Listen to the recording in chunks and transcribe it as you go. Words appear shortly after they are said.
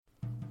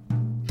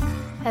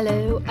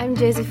Hello, I'm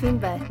Josephine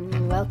Burton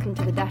and welcome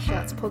to the Dash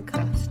Arts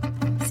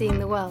podcast, seeing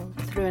the world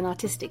through an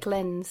artistic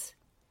lens.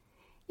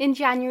 In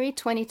January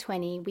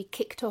 2020, we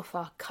kicked off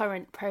our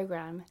current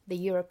programme, The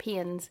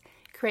Europeans,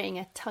 creating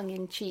a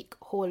tongue-in-cheek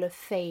hall of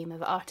fame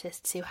of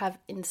artists who have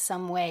in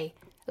some way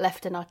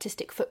left an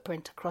artistic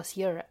footprint across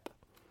Europe.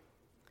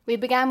 We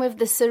began with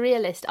the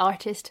surrealist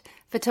artist,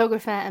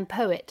 photographer and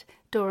poet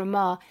Dora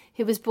Maar,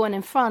 who was born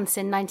in France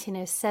in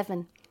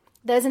 1907.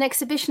 There's an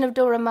exhibition of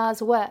Dora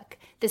Maar's work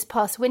this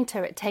past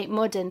winter at Tate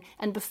Modern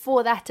and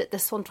before that at the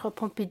Centre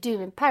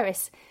Pompidou in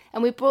Paris,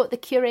 and we brought the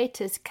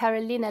curators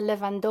Karolina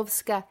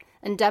Lewandowska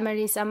and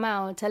Damaris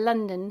Amau to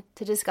London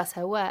to discuss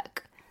her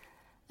work.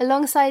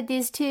 Alongside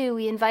these two,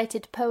 we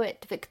invited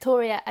poet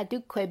Victoria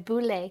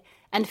Adukwe-Boulay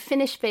and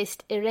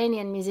Finnish-based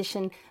Iranian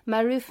musician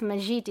Maruf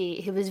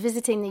Majidi, who was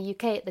visiting the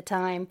UK at the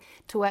time,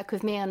 to work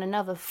with me on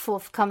another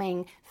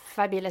forthcoming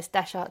fabulous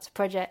Dash Arts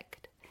project.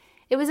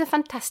 It was a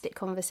fantastic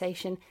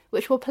conversation,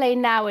 which we'll play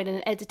now in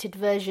an edited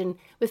version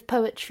with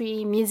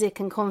poetry, music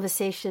and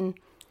conversation.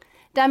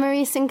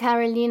 Damaris and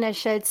Karolina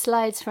showed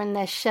slides from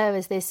their show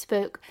as they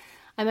spoke.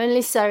 I'm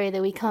only sorry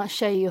that we can't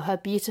show you her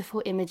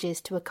beautiful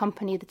images to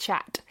accompany the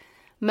chat.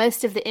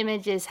 Most of the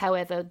images,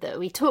 however, that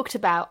we talked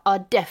about are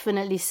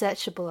definitely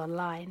searchable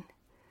online.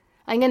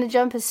 I'm going to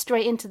jump us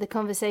straight into the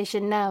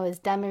conversation now as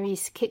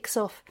Damaris kicks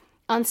off,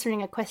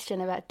 answering a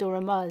question about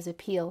Dora Maar's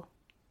appeal.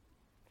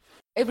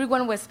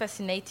 Everyone was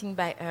fascinated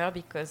by her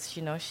because,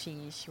 you know,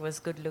 she was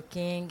good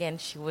looking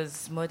and she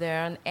was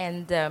modern.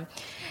 And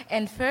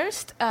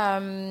first,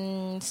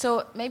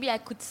 so maybe I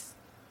could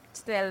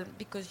tell,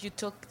 because you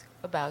talked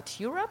about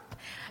Europe,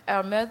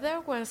 her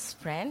mother was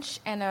French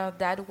and her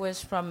dad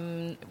was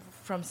from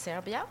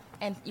Serbia,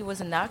 and he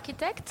was an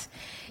architect.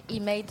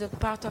 He made a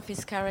part of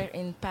his career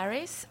in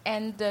Paris,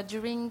 and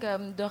during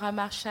Dora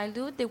Maar's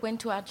childhood, they went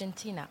to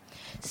Argentina.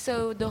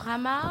 So Dora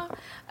Maar,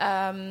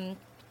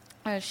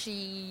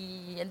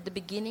 she, at the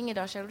beginning in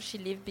her childhood, she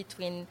lived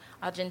between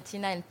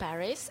Argentina and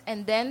Paris,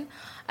 and then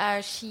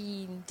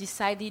she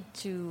decided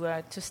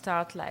to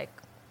start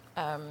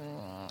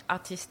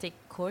artistic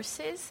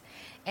courses,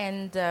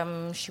 and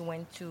she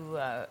went to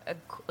a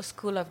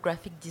school of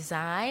graphic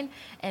design,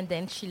 and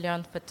then she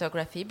learned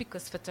photography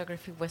because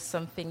photography was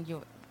something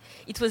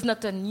it was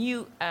not a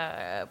new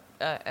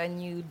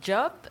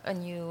job,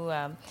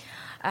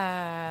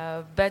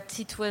 but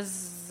it was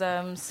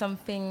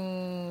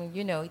something,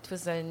 you know, it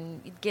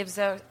gave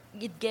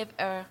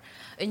her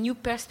a new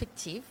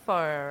perspective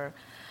for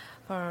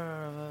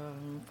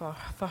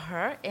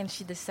her, and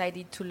she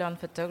decided to learn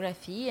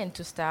photography and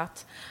to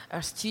start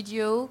her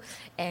studio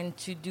and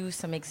to do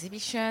some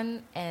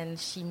exhibition, and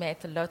she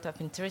met a lot of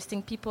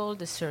interesting people,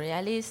 the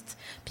surrealists,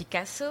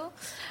 Picasso,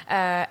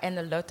 and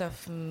a lot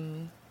of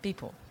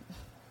people.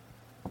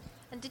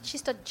 And did she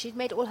study? She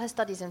made all her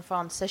studies in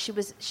France, so she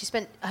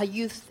spent her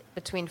youth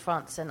between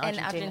France and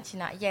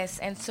Argentina. Yes,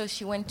 and so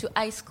she went to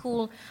high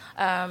school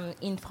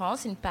in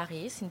France, in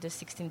Paris, in the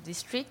 16th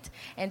district,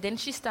 and then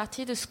she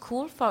started a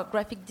school for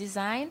graphic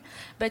design,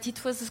 but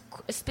it was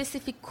a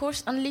specific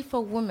course only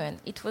for women.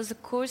 It was a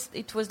course.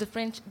 It was the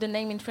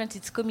name in French.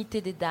 It's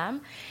Comité des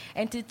Dames,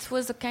 and it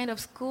was a kind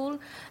of school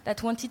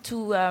that wanted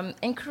to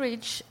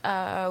encourage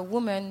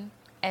women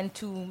and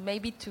to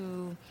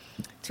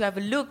have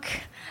a look.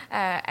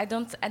 I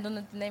don't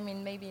know the name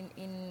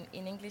in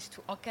English,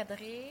 to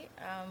encadrer,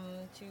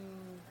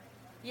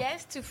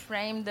 to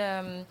frame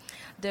the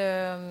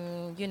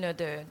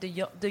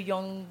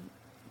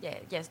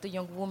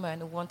young woman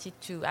who wanted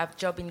to have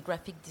job in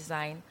graphic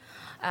design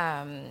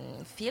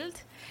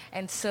field,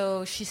 and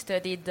so she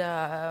studied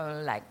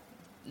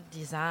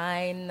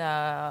design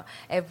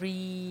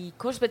every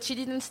course, but she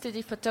didn't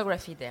study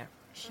photography there.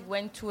 She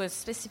went to a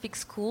specific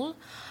school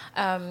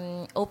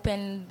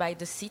opened by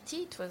the city.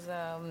 It was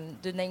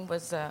the name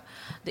was the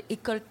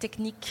École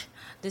Technique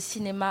de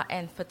Cinéma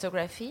and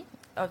Photography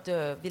of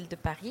the Ville de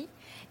Paris,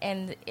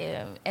 and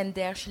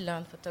there she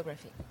learned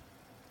photography.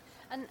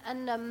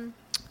 And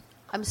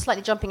I'm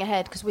slightly jumping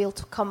ahead because we'll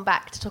come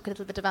back to talk a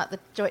little bit about the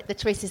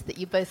choices that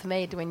you both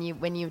made when you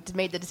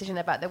made the decision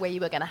about the way you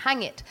were going to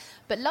hang it.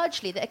 But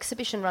largely, the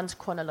exhibition runs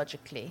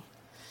chronologically.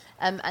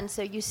 And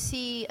so you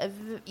see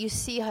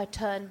her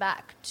turn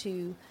back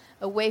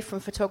away from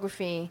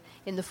photography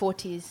in the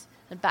 40s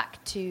and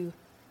back to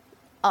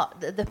art,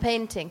 the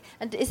painting.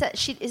 And is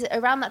it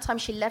around that time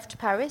she left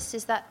Paris?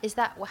 Is that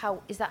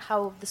how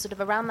the sort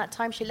of around that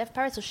time she left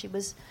Paris, or she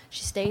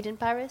stayed in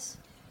Paris?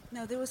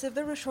 No, there was a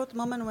very short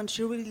moment when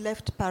she really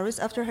left Paris.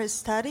 After her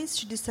studies,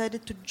 she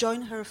decided to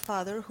join her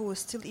father, who was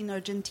still in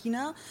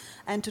Argentina,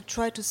 and to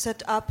try to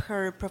set up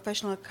her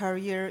professional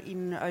career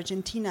in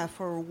Argentina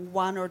for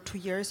 1 or 2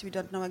 years. We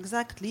don't know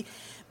exactly.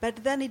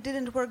 But then it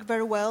didn't work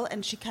very well,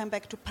 and she came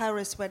back to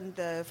Paris when,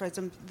 for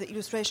example, the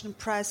illustration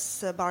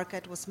press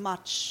market was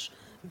much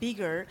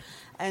bigger,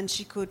 and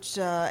she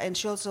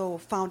also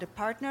found a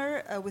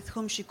partner with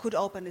whom she could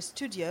open a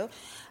studio.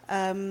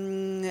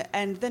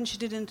 And then she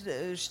didn't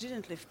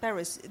leave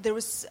Paris. There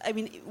was,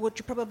 what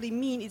you probably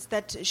mean is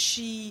that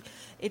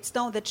it's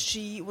known that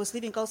she was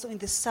living also in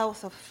the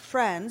south of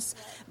France,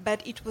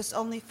 but it was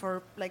only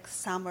for like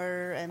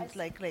summer and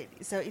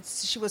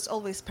she was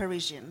always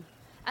Parisian.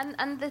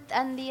 And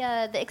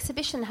the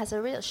exhibition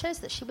shows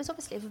that she was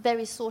obviously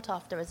very sought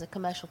after as a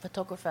commercial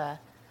photographer.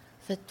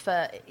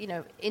 For in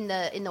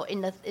the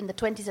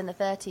 20s and the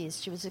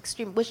 30s, she was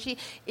extreme. Was she?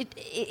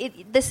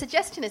 The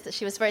suggestion is that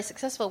she was very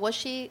successful. Was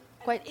she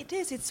quite? It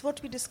is. It's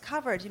what we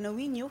discovered.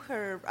 We knew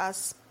her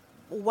as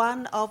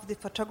one of the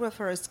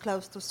photographers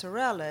close to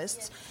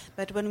surrealists,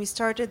 but when we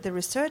started the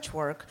research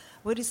work,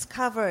 we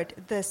discovered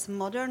this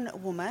modern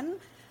woman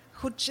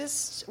who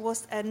just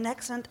was an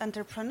excellent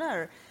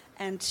entrepreneur.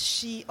 And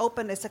she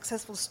opened a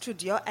successful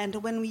studio. And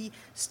when we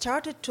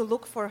started to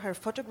look for her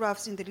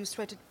photographs in the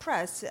illustrated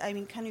press,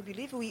 can you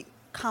believe we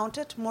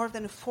counted more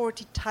than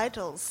 40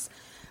 titles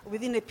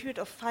within a period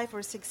of 5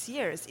 or 6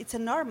 years? It's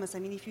enormous.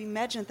 If you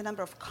imagine the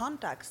number of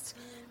contacts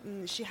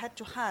she had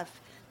to have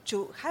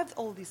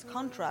all these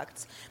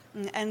contracts.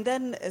 And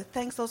then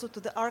thanks also to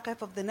the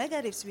archive of the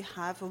negatives we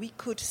have, we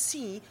could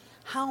see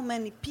how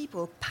many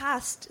people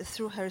passed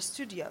through her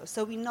studio.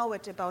 So we know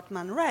it about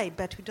Man Ray,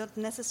 but we don't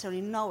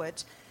necessarily know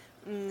it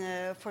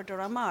for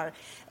Dora Maar.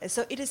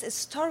 So it is a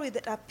story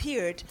that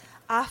appeared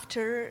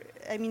after,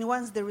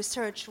 once the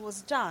research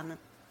was done.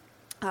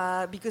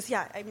 Because,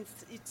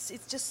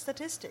 it's just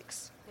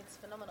statistics. It's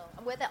phenomenal.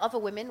 And were there other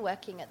women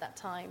working at that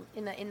time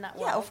in that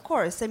world? Yeah, of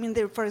course.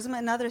 For example,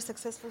 another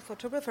successful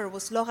photographer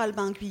was Laure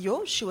Albin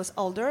Guyot. She was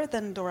older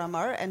than Dora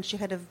Maar, and she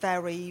had a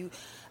very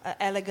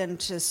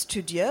elegant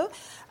studio.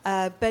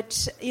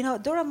 But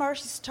Dora Maar,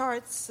 she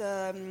starts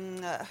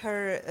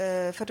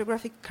her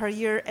photographic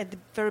career at the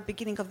very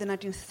beginning of the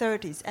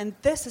 1930s. And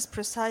this is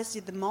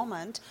precisely the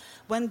moment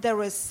when there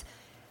was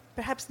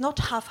perhaps not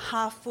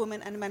half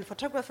women and men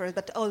photographers,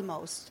 but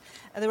almost.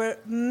 There were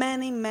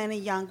many, many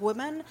young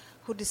women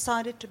who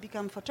decided to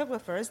become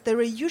photographers. They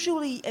were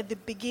usually at the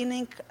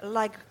beginning,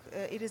 like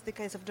it is the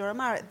case of Dora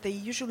Maar, they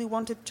usually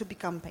wanted to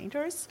become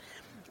painters.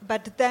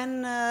 But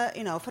then,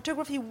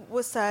 photography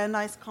was a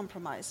nice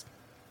compromise.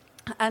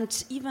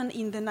 And even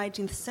in the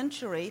 19th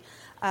century,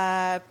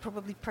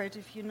 probably part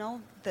of you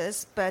know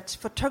this, but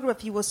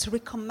photography was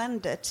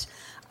recommended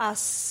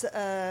as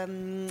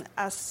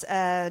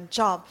a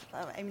job,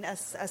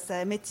 as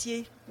a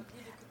métier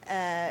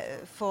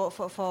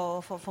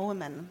for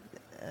women.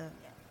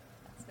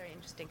 That's very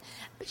interesting.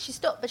 But she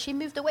stopped. But she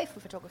moved away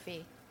from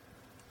photography.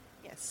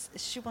 Yes,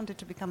 she wanted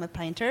to become a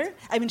painter.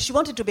 She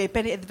wanted to be a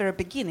painter at the very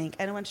beginning,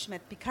 and when she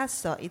met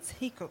Picasso,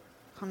 he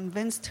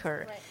convinced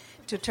her. Right.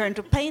 To turn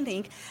to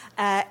painting,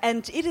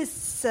 and it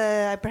is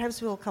perhaps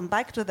we'll come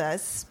back to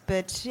this,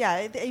 but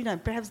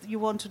perhaps you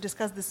want to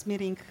discuss this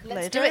meeting later.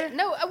 Let's do it.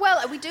 No,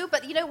 well, we do,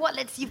 but you know what?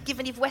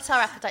 You've whet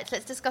our appetites.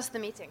 Let's discuss the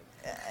meeting.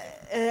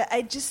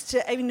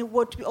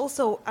 What we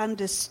also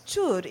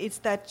understood is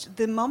that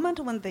the moment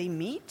when they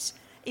meet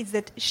is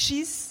that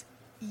she's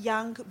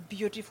young,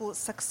 beautiful,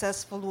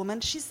 successful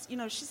woman. She's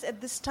at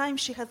this time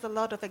she has a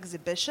lot of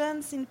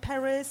exhibitions in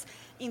Paris,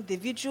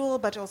 individual,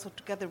 but also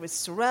together with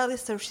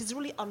surrealists. So she's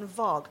really on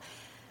vogue.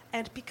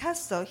 And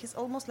Picasso, he's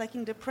almost like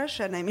in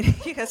depression.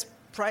 He has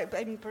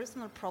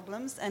personal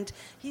problems, and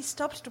he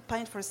stopped to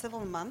paint for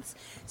several months.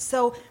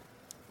 So,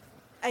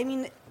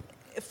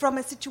 from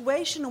a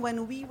situation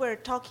when we were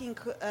talking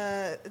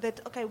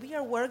we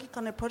are working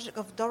on a project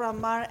of Dora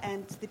Maar,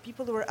 and the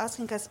people were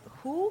asking us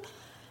who,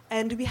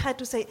 and we had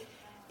to say,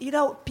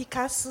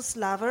 Picasso's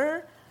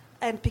lover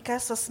and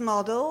Picasso's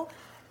model.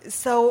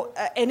 So,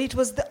 and it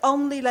was the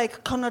only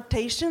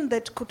connotation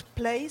that could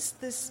place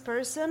this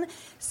person.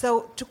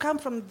 So to come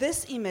from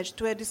this image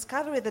to a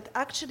discovery that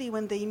actually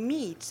when they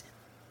meet,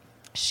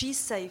 she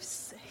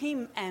saves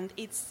him, and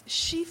it's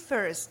she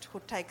first who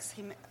takes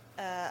him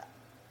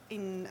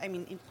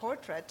in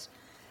portrait.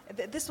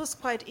 This was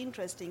quite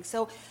interesting.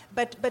 So,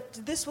 but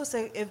this was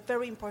a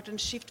very important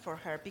shift for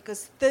her,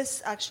 because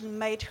this actually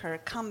made her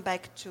come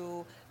back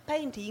to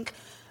painting,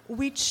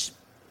 which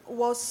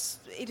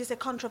it is a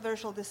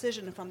controversial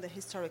decision from the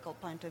historical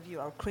point of view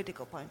or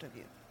critical point of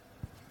view.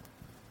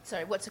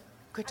 Sorry, what's a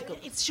critical?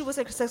 She was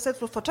a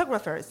successful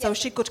photographer, so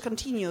she could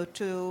continue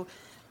to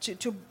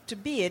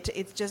be it.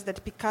 It's just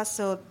that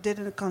Picasso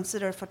didn't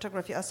consider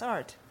photography as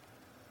art.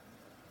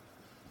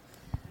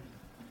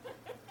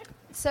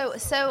 So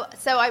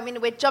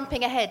we're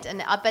jumping ahead,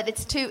 and but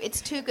it's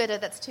too good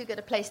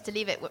a place to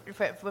leave it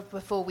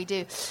before we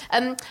do.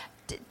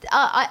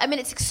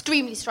 It's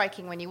extremely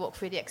striking when you walk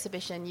through the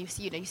exhibition. You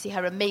see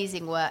her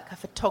amazing work, her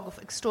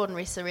photography,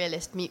 extraordinary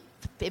surrealist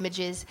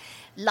images,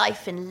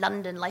 life in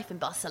London, life in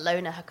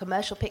Barcelona, her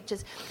commercial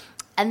pictures.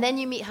 And then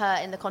you meet her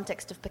in the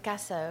context of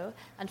Picasso,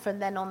 and from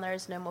then on there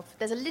is no more.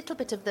 There's a little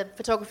bit of the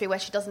photography where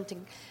she doesn't,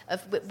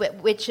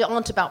 which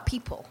aren't about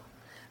people.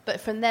 But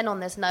from then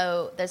on, there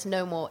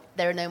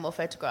are no more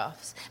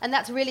photographs, and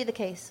that's really the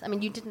case.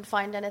 You didn't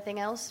find anything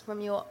else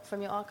from your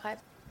archive.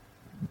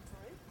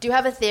 Do you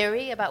have a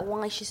theory about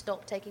why she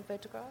stopped taking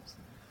photographs?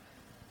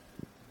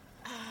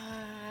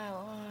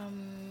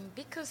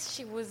 Because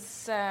she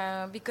was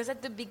because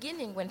at the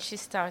beginning when she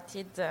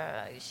started,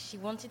 she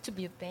wanted to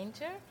be a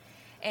painter,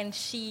 and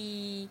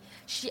she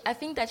I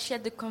think that she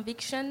had the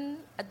conviction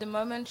at the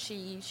moment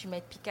she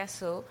met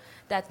Picasso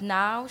that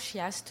now she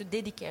has to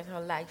dedicate her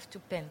life to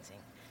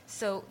painting,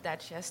 so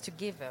that she has to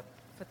give up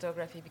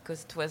photography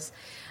because it was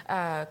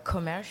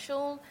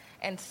commercial,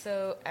 and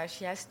so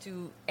she has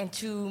to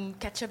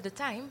catch up the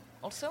time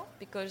also,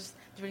 because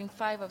during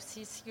 5 or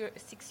 6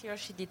 years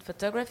she did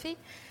photography,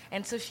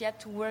 and so she had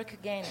to work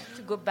again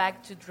to go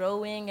back to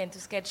drawing and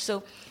to sketch.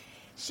 So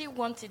she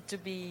wanted to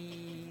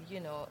be,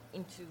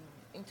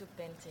 into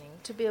painting,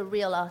 To be a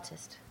real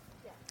artist.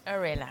 a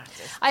real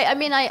artist. I'm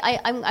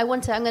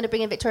going to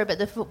bring in Victoria, but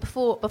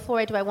before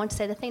I do, I want to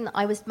say the thing that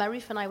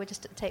Maruf and I were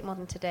just at the Tate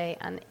Modern today,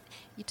 and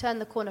you turn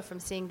the corner from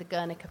seeing the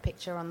Guernica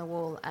picture on the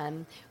wall,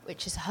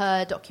 which is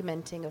her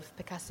documenting of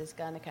Picasso's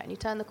Guernica, and you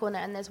turn the corner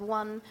and there's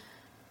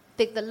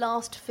the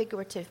last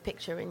figurative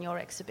picture in your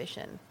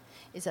exhibition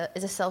is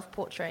a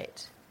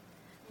self-portrait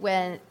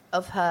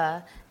of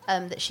her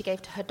that she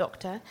gave to her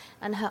doctor,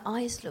 and her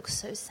eyes look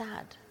so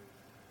sad.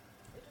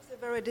 It was a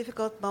very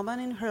difficult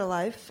moment in her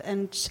life,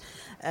 and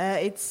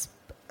it's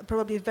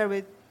probably a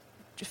very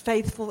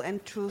faithful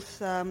and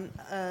truth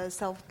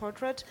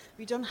self-portrait.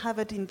 We don't have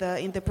it in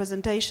the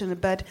presentation,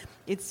 but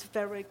it's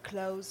very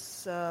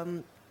close.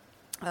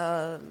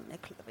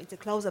 It's a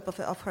close-up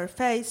of her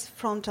face,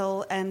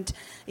 frontal, and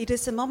it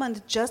is a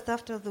moment just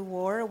after the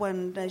war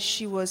when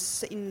she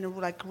was in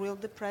real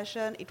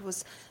depression. It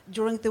was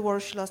during the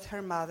war she lost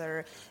her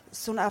mother.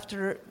 Soon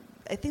after,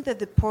 I think that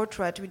the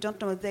portrait, we don't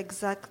know the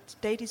exact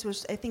date. It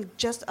was, I think,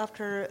 just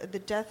after the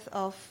death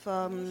of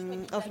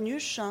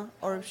Nush,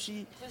 or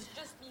she. It was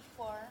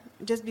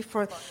Just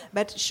before,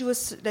 but she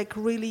was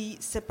really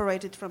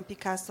separated from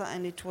Picasso,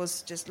 and it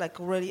was just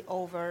really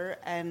over,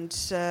 and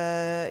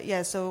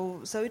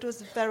so it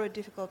was a very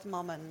difficult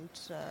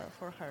moment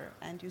for her,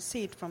 and you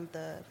see it from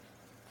the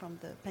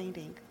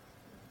painting.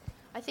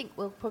 I think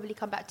we'll probably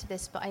come back to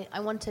this, but I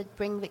want to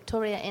bring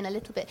Victoria in a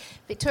little bit.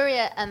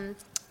 Victoria,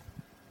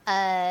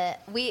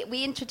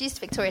 we introduced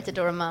Victoria to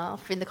Dora Maar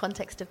in the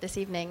context of this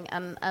evening,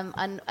 and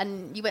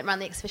you went around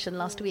the exhibition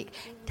last week.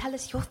 Tell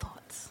us your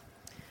thoughts.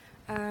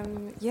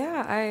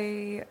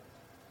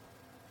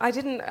 I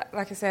didn't,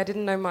 like I say, I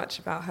didn't know much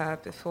about her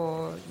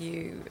before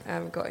you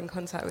got in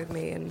contact with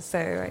me, and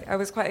so I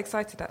was quite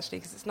excited actually,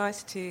 because it's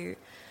nice to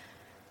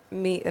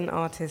meet an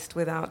artist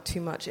without too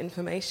much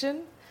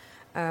information.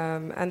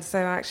 And so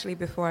actually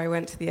before I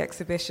went to the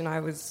exhibition, I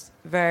was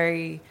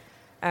very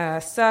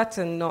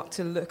certain not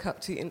to look up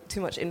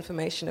too much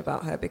information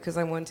about her, because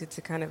I wanted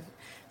to kind of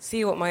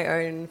see what my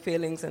own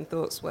feelings and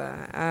thoughts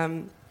were.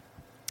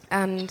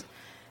 And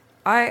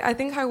I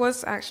think I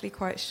was actually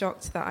quite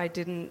shocked that I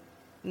didn't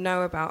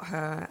know about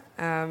her.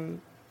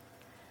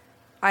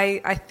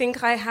 I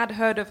think I had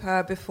heard of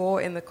her before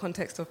in the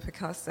context of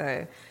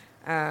Picasso,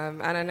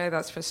 and I know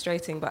that's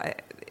frustrating,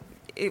 but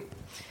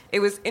it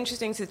was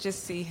interesting to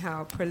just see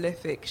how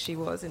prolific she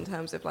was in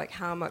terms of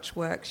how much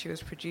work she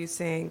was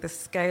producing, the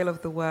scale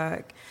of the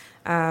work,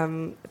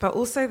 but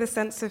also the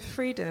sense of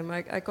freedom.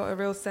 I got a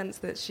real sense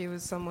that she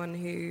was someone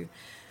who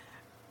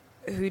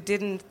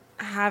didn't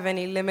have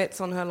any limits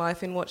on her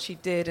life in what she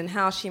did and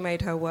how she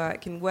made her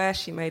work and where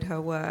she made her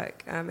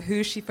work,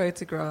 who she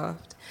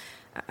photographed,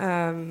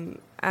 and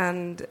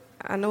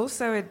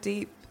also a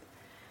deep,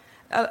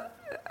 a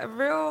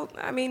real,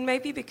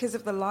 maybe because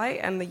of the light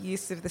and the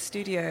use of the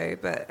studio,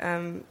 but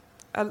a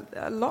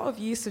lot of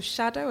use of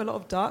shadow, a lot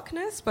of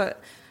darkness,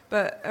 but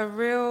a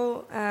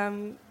real,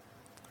 I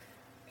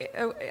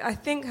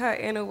think her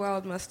inner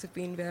world must have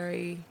been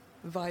very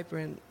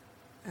vibrant.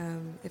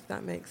 If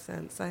that makes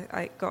sense.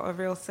 I got a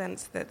real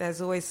sense that there's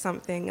always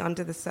something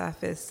under the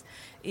surface,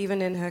 even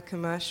in her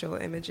commercial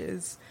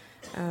images,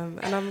 and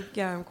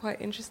I'm quite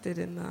interested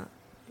in that.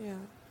 Yeah.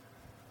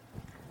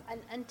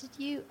 And did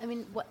you?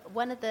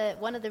 One of the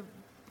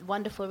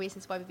wonderful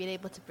reasons why we've been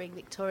able to bring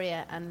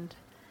Victoria and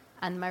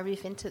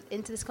Maruf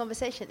into this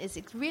conversation is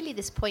it's really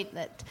this point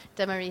that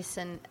Damaris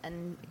and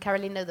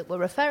Carolina that we're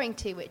referring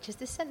to, which is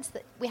this sense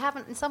that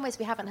in some ways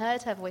we haven't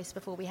heard her voice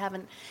before, we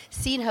haven't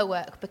seen her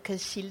work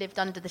because she lived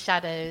under the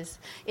shadows,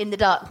 in the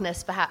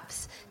darkness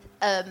perhaps,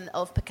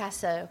 of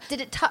Picasso.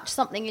 Did it touch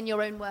something in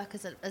your own work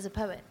as a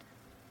poet?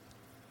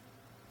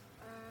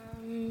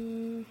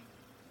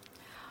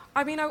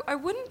 I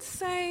wouldn't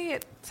say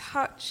it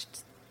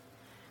touched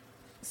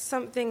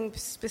something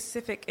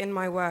specific in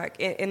my work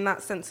in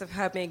that sense of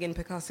her being in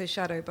Picasso's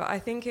shadow, but I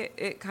think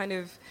it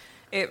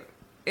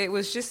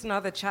was just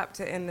another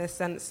chapter in the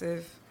sense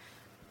of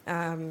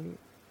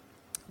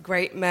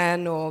great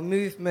men or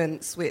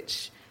movements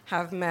which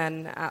have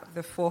men at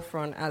the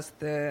forefront as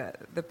the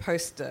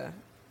poster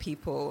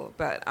people,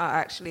 but are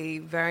actually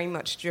very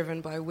much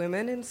driven by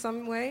women in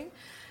some way,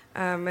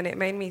 and it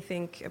made me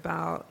think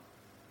about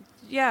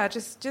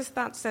just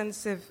that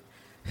sense of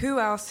who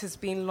else has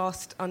been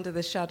lost under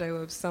the shadow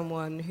of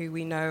someone who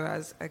we know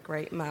as a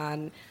great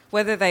man?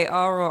 Whether they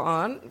are or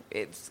aren't,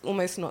 it's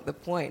almost not the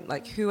point.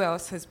 Like, who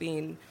else has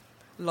been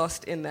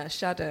lost in their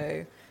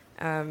shadow,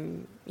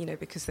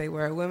 because they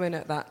were a woman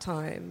at that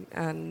time,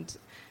 and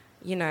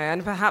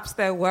perhaps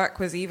their work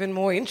was even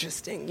more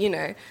interesting,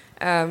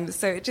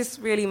 So it just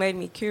really made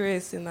me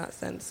curious in that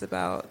sense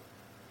about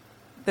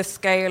the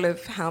scale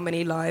of how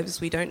many lives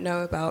we don't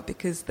know about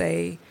because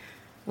they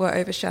were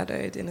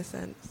overshadowed, in a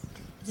sense.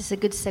 Is this a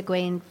good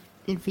segue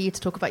in for you to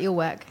talk about your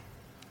work?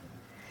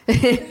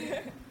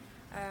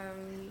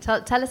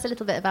 Tell us a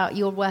little bit about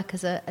your work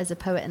as a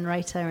poet and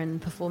writer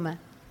and performer.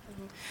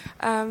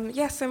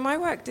 So my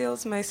work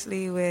deals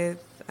mostly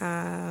with,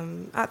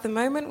 at the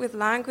moment, with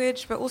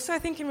language, but also I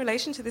think in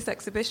relation to this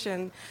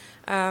exhibition,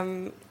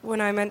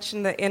 when I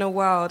mentioned the inner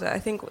world, I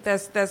think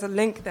there's a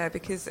link there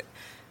because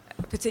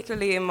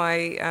particularly in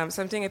my,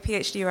 so I'm doing a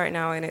PhD right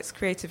now and it's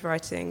creative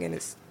writing and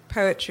it's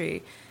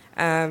poetry,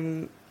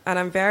 and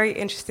I'm very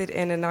interested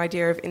in an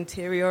idea of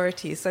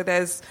interiority. So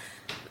there's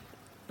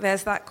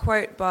that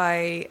quote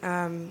by,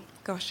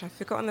 I've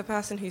forgotten the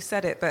person who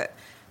said it, but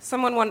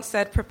someone once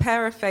said,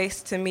 prepare a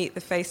face to meet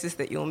the faces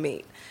that you'll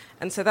meet.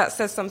 And so that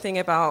says something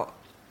about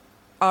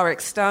our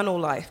external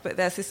life, but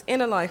there's this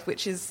inner life,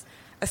 which is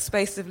a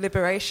space of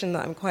liberation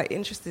that I'm quite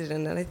interested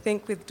in. And I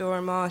think with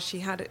Dora Maar, she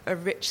had a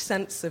rich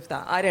sense of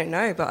that. I don't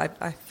know, but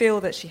I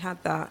feel that she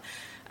had that.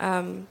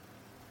 And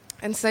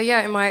so,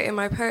 in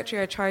my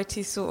poetry, I try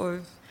to sort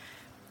of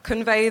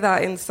convey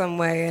that in some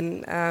way.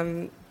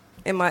 And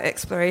in my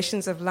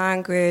explorations of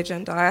language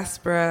and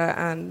diaspora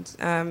and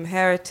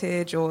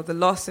heritage, or the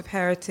loss of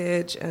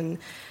heritage, and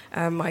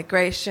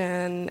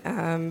migration,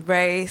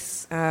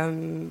 race,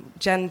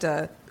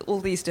 gender, all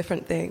these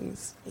different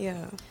things.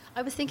 Yeah.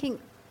 I was thinking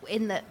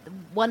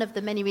one of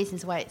the many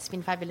reasons why it's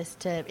been fabulous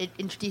to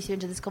introduce you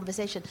into this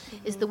conversation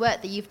is the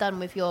work that you've done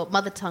with your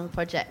Mother Tongue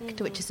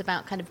project, which is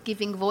about kind of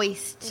giving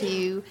voice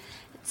to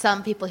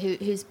some people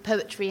whose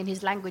poetry and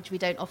whose language we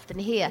don't often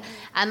hear.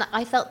 And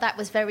I felt that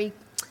was very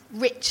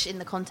rich in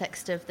the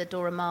context of the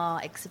Dora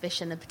Maar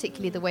exhibition, and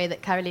particularly the way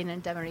that Caroline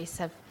and Demaris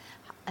have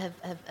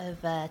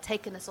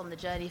taken us on the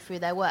journey through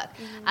their work.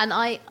 And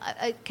I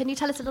can you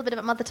tell us a little bit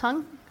about Mother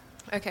Tongue?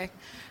 Okay.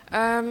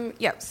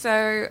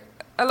 So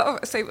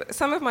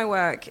some of my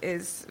work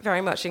is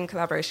very much in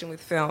collaboration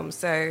with film.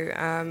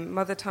 So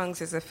Mother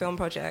Tongues is a film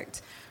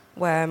project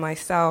where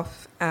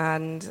myself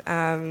and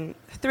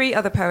 3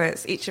 other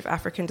poets, each of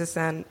African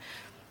descent,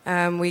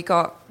 we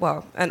got,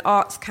 an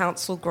Arts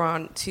Council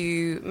grant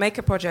to make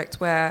a project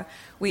where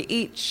we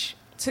each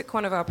took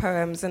one of our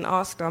poems and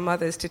asked our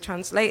mothers to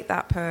translate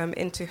that poem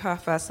into her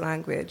first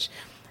language.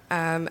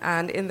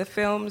 And in the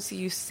films,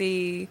 you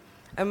see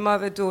a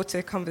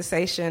mother-daughter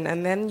conversation,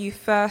 and then you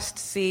first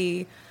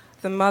see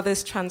the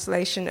mother's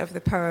translation of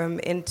the poem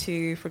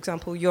into, for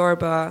example,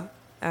 Yoruba,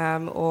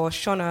 or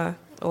Shona,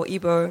 or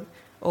Igbo,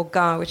 or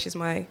Ga, which is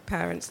my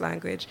parents'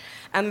 language.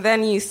 And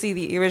then you see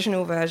the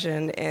original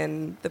version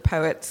in the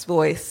poet's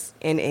voice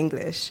in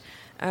English.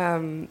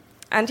 I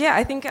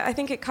think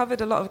it covered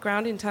a lot of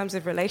ground in terms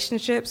of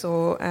relationships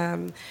or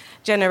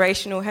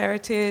generational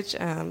heritage,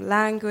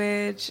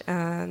 language,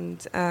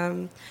 and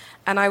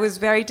I was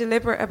very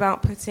deliberate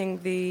about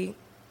putting the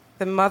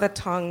mother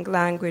tongue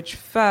language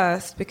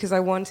first because I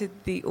wanted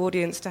the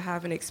audience to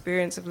have an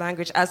experience of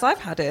language as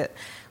I've had it,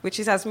 which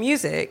is as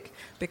music,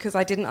 because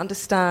I didn't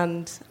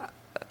understand.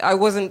 I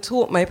wasn't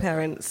taught my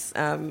parents'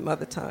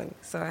 mother tongue,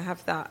 so I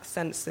have that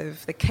sense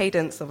of the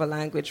cadence of a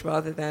language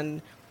rather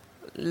than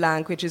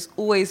language is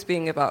always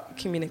being about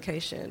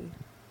communication.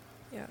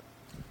 Yeah.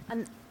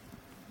 And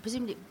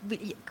presumably,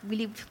 will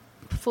you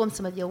perform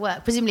some of your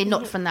work? Presumably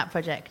not from that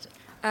project.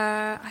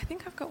 I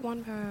think I've got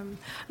one poem.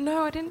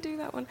 No, I didn't do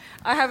that one.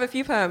 I have a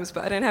few poems,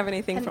 but I don't have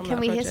anything from that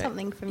project. Can we hear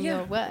something from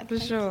your work? For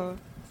sure.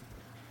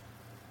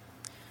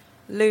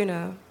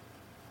 Luna.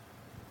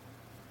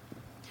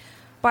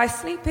 By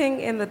sleeping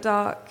in the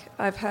dark,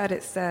 I've heard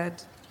it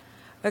said,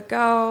 a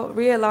girl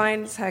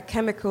realigns her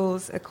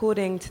chemicals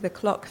according to the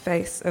clock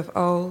face of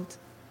old.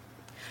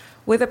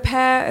 With a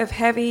pair of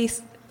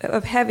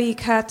heavy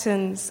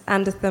curtains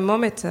and a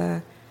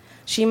thermometer,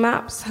 she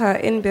maps her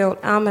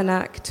inbuilt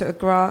almanac to a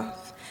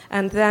graph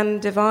and then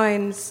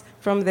divines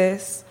from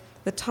this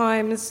the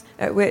times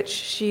at which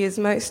she is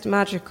most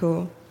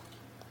magical.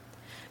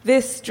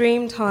 This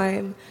dream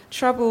time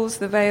troubles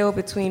the veil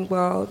between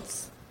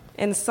worlds,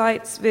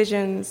 incites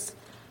visions,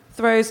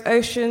 throws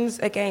oceans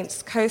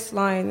against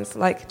coastlines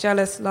like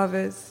jealous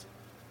lovers.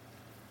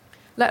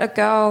 Let a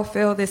girl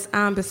feel this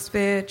amber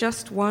sphere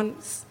just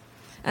once,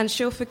 and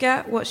she'll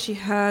forget what she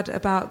heard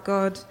about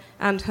God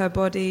and her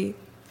body,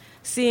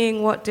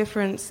 seeing what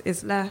difference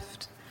is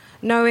left,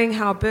 knowing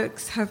how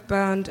books have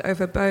burned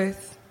over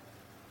both.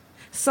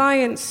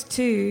 Science,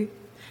 too,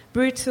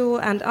 brutal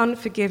and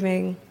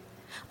unforgiving,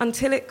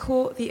 until it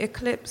caught the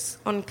eclipse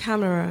on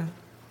camera,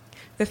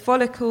 the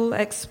follicle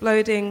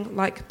exploding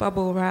like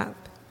bubble wrap,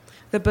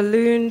 the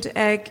ballooned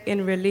egg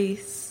in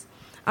release,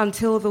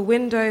 until the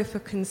window for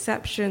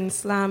conception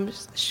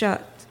slams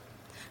shut,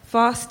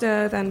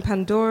 faster than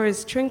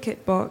Pandora's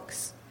trinket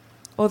box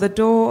or the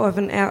door of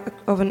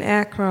an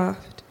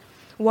aircraft.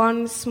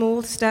 One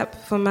small step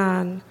for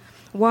man,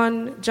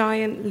 one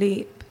giant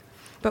leap.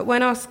 But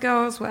when our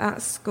girls were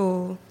at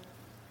school,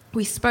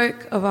 we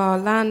spoke of our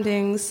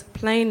landings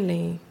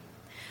plainly,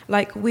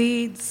 like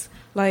weeds,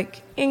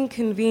 like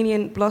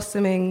inconvenient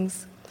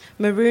blossomings,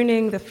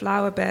 marooning the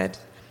flower bed,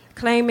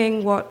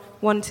 claiming what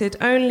wanted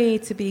only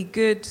to be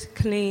good,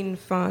 clean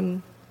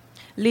fun,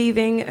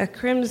 leaving a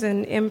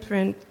crimson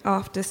imprint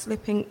after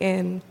slipping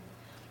in,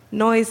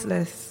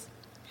 noiseless,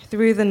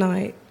 through the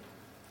night,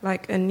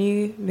 like a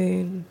new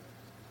moon.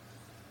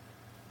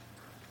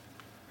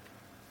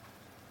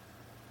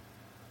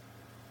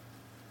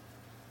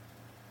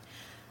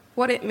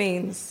 What it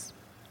means.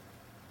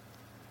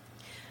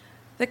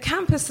 The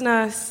campus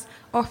nurse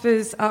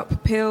offers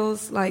up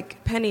pills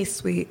like penny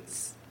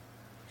sweets.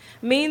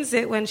 Means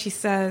it when she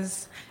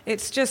says,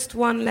 it's just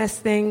one less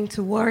thing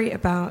to worry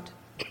about.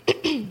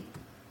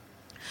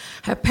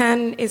 Her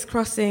pen is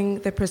crossing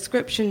the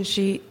prescription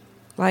sheet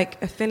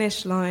like a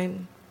finish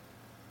line.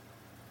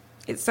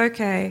 It's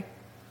okay.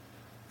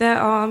 There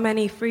are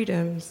many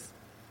freedoms.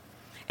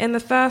 In the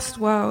first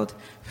world,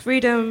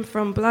 freedom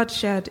from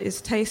bloodshed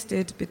is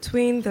tasted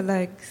between the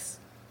legs.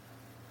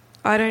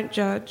 I don't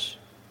judge.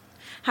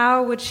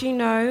 How would she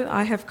know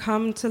I have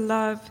come to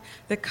love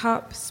the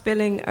cup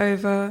spilling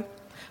over,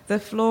 the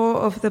floor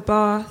of the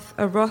bath,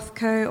 a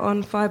Rothko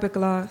on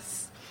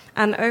fiberglass,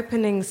 an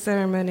opening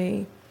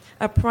ceremony,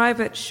 a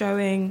private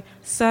showing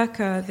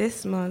circa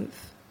this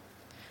month?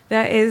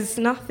 There is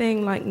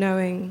nothing like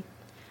knowing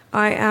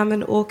I am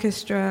an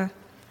orchestra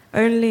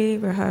only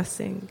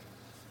rehearsing.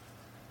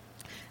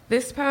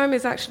 This poem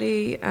is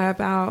actually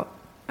about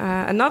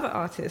another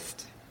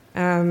artist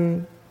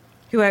who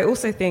I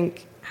also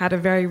think had a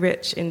very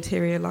rich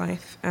interior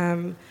life,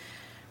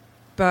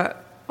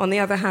 but on the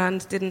other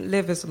hand didn't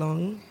live as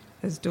long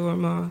as Dora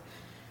Maar.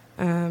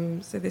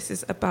 So this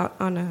is about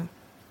Anna.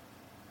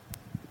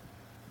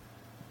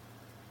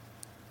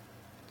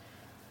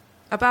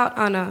 About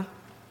Anna.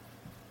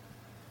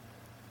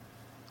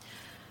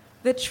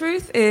 The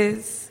truth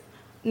is,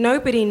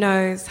 nobody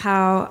knows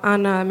how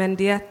Anna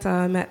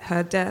Mendieta met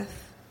her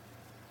death.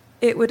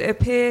 It would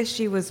appear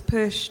she was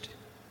pushed.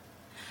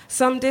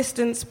 Some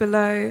distance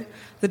below,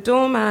 the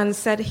doorman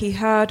said he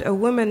heard a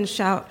woman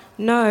shout,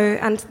 "No,"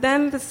 and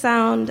then the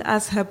sound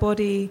as her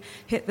body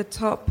hit the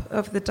top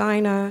of the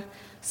diner,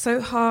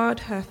 so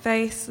hard her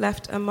face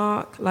left a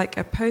mark like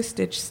a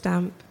postage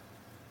stamp.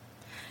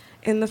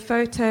 In the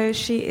photo,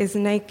 she is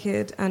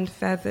naked and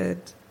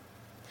feathered.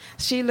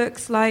 She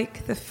looks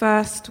like the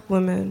first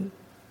woman,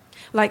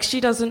 like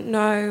she doesn't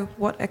know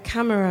what a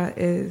camera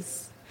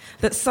is,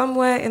 that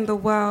somewhere in the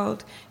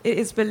world it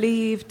is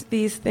believed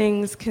these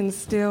things can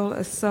steal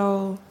a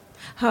soul.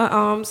 Her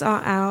arms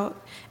are out,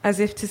 as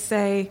if to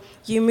say,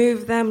 you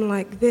move them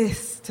like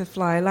this to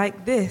fly,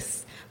 like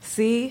this.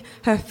 See,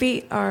 her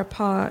feet are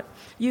apart.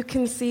 You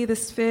can see the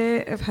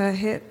sphere of her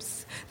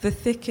hips, the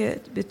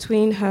thicket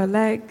between her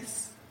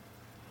legs.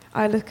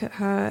 I look at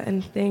her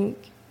and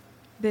think,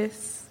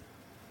 this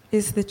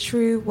is the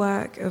true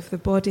work of the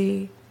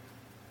body,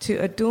 to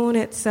adorn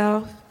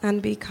itself and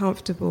be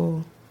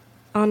comfortable,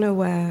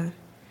 unaware.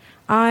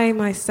 I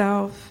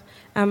myself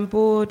am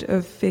bored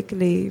of fig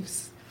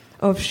leaves,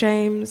 of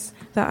shames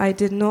that I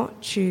did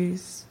not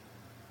choose.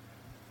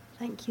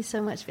 Thank you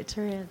so much,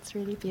 Victoria. It's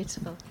really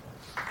beautiful.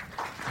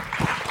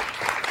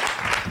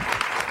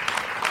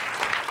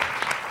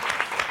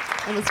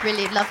 It was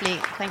really lovely.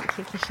 Thank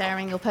you for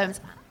sharing your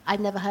poems. I'd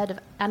never heard of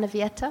Anna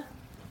Vieta.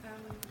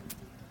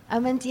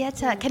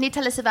 Mendieta. Can you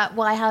tell us about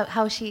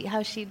how she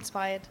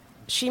inspired?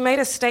 She made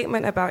a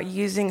statement about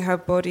using her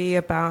body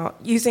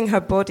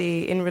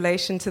in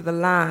relation to the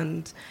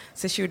land.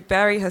 So she would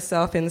bury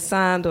herself in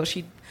sand, or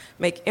she'd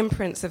make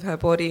imprints of her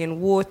body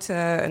in water,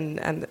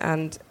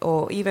 and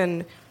or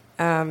even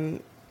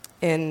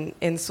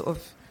in sort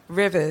of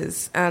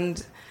rivers.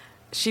 And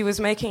she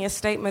was making a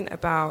statement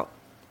about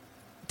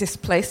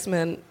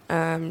displacement.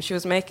 She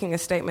was making a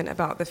statement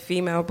about the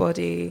female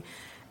body.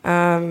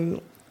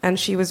 And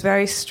she was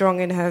very strong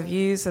in her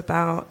views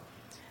about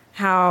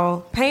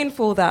how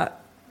painful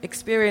that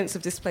experience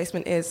of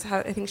displacement is.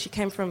 I think she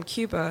came from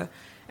Cuba,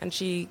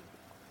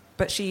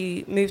 but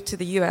she moved to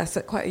the US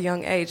at quite a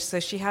young age, so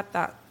she had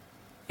that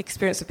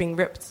experience of being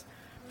ripped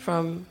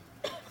from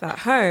that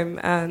home,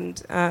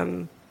 and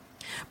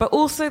but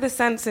also the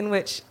sense in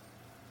which,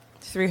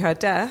 through her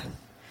death,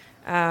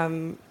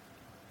 the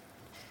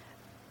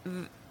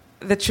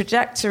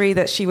trajectory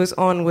that she was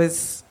on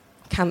was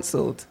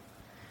cancelled.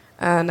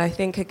 And I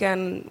think,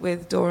 again,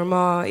 with Dora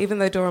Maar, even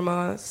though Dora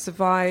Maar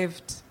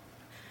survived,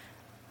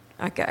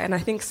 and I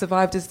think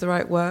survived is the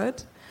right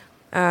word,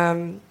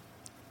 there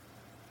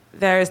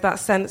is that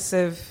sense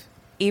of,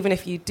 even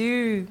if you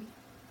do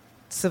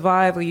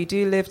survive or you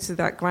do live to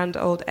that grand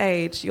old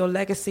age, your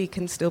legacy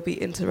can still be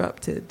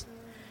interrupted,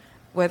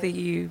 whether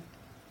you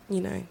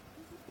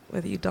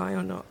die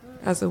or not,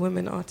 as a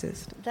women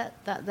artist.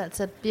 That's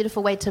a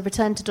beautiful way to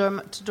return to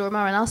Dora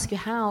Maar and ask you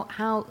how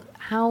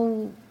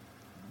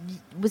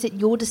was it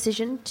your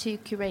decision to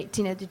curate?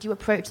 Did you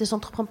approach the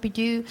Centre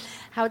Pompidou?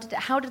 What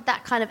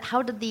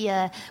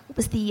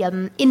was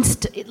the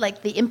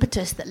the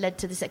impetus that led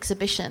to this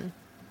exhibition?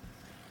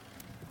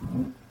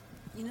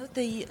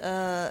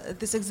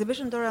 This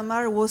exhibition, Dora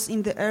Maar, was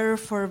in the air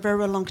for a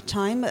very long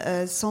time.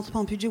 Centre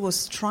Pompidou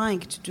was trying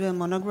to do a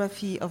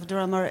monography of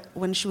Dora Maar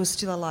when she was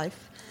still alive.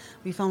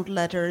 We found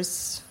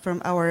letters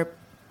from our,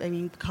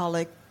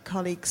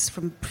 colleagues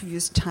from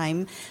previous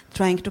time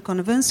trying to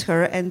convince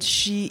her, and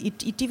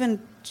it even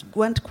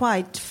went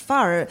quite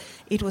far.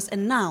 It was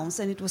announced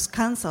and it was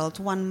cancelled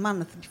 1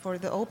 month before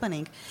the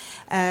opening.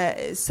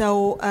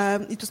 So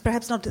it was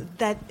perhaps not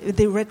that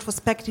the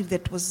retrospective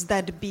that was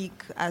that big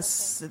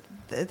as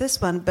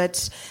this one,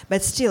 but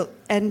still.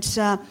 And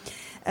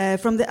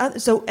from the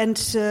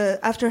other,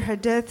 after her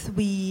death,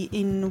 we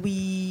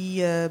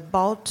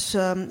bought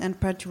and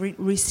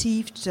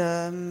received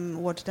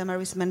what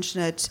Damaris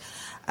mentioned,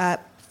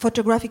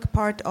 photographic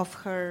part of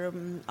her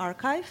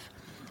archive.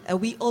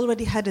 We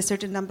already had a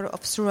certain number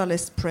of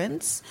surrealist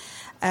prints.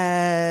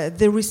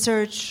 The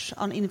research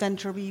on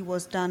inventory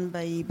was done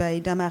by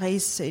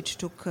Damaris. It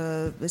took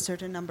a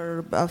certain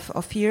number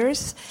of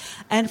years.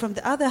 And from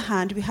the other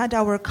hand, we had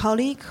our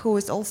colleague who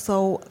is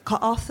also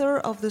co-author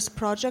of this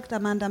project,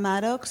 Amanda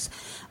Maddox,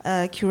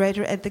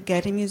 curator at the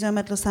Getty Museum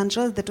at Los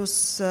Angeles, that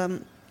was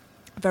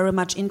very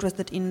much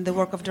interested in the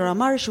work of Dora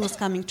Maar. She was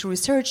coming to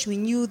research. We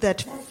knew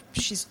that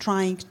she's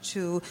trying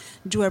to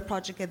do a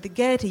project at the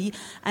Getty,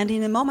 and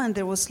in a moment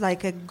there was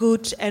like a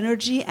good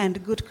energy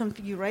and good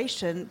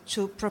configuration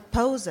to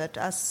propose it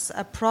as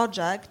a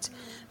project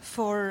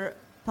for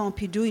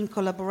Pompidou in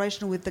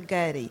collaboration with the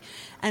Getty.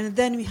 And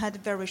then we had a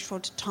very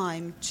short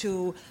time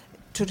to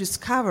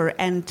discover.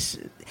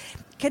 And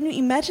can you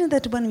imagine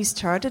that when we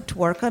started to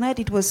work on it,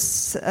 it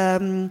was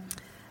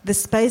the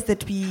space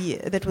that we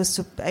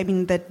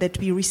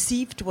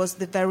received was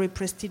the very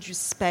prestigious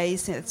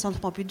space at Centre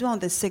Pompidou on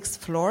the 6th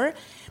floor,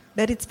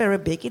 but it's very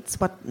big. It's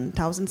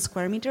 1,000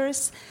 square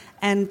meters,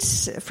 and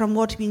from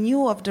what we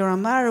knew of Dora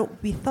Maar,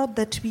 we thought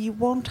that we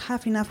won't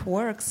have enough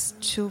works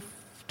to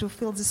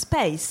fill the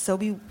space. So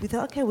we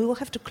thought, okay, we will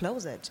have to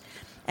close it,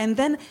 and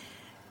then.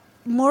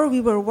 More we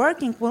were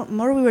working,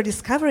 more we were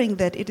discovering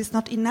that it is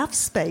not enough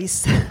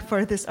space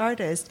for this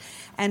artist.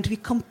 And we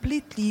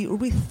completely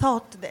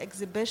rethought the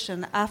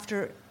exhibition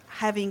after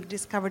having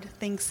discovered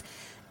things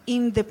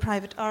in the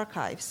private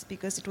archives,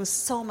 because it was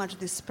so much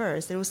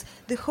dispersed. There was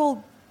the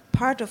whole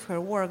part of her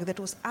work that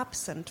was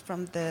absent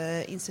from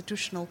the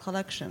institutional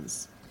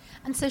collections.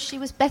 And so she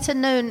was better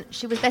known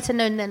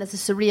then as a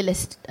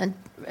surrealist, and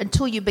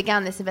until you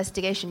began this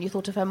investigation, you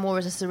thought of her more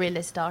as a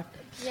surrealist art.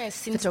 Yes,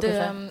 since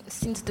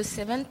the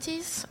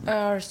 70s,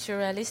 her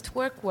surrealist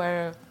work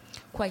were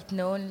quite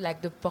known,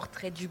 like the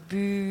Portrait du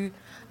but,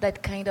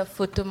 that kind of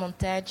photo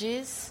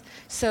montages.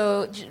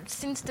 So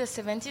since the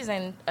 70s,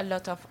 and a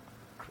lot of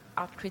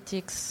art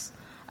critics,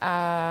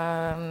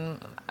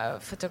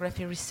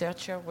 photography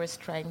researcher was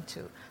trying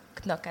to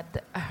knock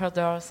at her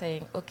door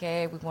saying,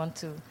 okay, we want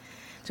to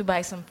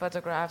buy some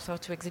photographs or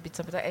to exhibit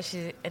some photographs.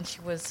 And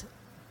she was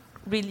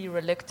really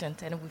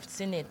reluctant, and we've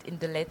seen it in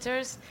the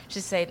letters.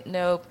 She said,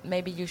 no,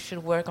 maybe you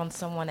should work on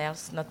someone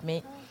else, not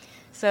me.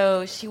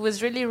 So she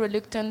was really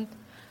reluctant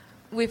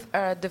with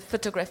the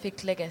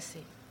photographic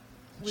legacy.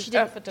 She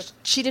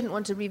didn't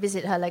want to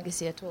revisit her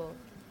legacy at all.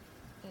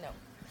 No.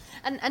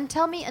 And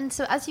tell me, and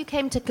so as you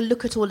came to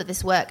look at all of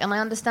this work, and I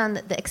understand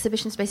that the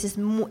exhibition space is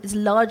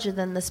larger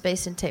than the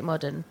space in Tate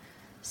Modern,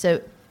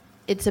 so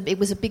it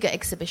was a bigger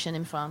exhibition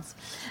in France.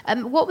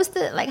 What were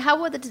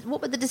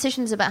the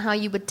decisions about how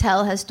you would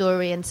tell her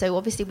story? And so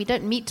obviously we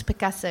don't meet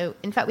Picasso.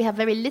 In fact, we have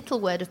very little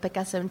word of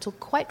Picasso until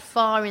quite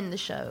far in the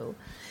show.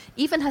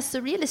 Even her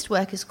surrealist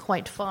work is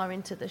quite far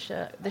into the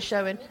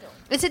show, and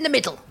it's in the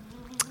middle.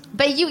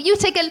 But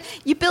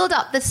you build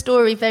up the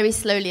story very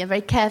slowly and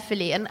very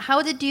carefully. And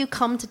how did you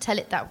come to tell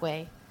it that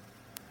way?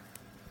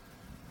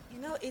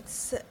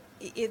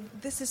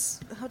 This is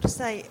how to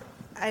say.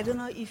 I don't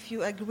know if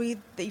you agree,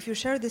 if you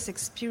share this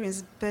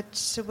experience,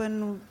 but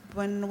when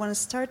one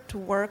starts to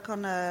work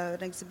on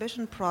an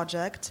exhibition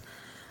project,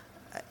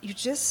 you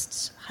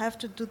just have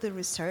to do the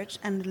research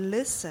and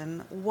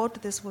listen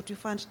what you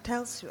find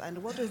tells you,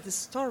 and what is the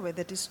story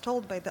that is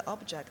told by the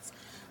objects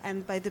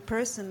and by the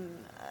person,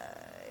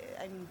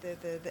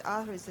 the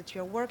authors that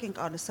you are working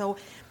on. So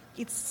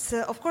it's,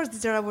 of course,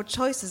 these are our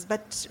choices,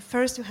 but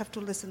first you have to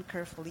listen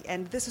carefully.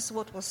 And this is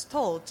what was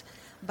told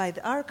by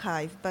the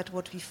archive, but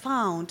what we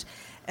found,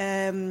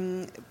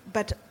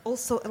 but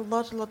also a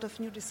lot of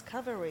new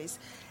discoveries.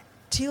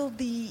 Till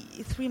the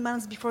 3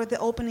 months before the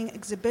opening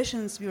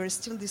exhibitions, we were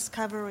still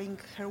discovering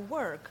her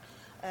work.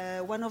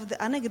 One of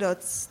the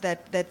anecdotes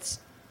that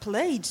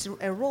played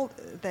a role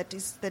that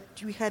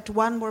we had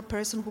one more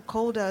person who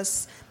called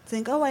us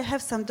saying, "Oh, I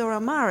have some Dora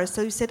Maar."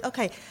 So we said,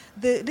 "Okay,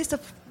 the list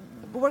of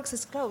works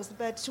is closed,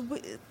 but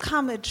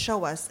come and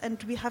show us."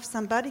 And we have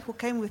somebody who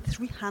came with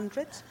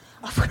 300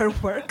 of her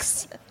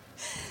works,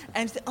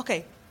 and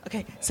okay,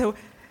 so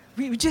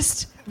we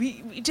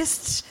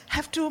just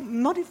have to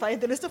modify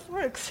the list of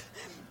works.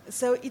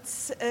 So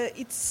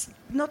it's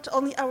not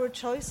only our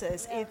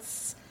choices;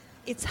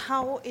 it's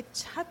how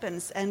it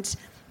happens. And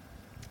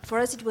for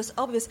us, it was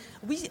obvious.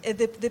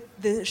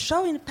 The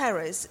show in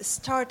Paris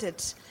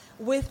started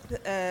with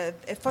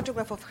a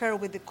photograph of her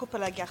with the Coupe à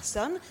la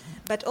Garçonne,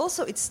 but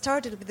also it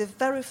started with a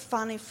very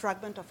funny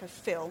fragment of a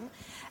film,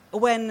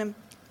 when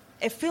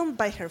a film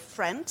by her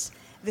friend.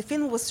 The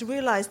film was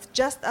realized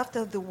just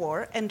after the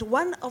war, and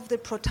one of the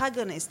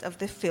protagonists of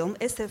the film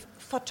is a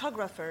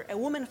photographer, a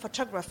woman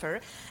photographer,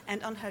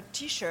 and on her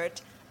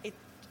T-shirt,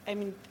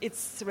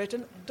 it's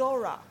written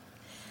Dora.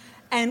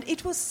 And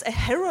it was a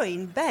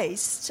heroine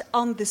based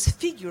on this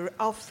figure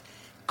of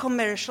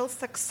commercial,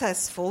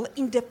 successful,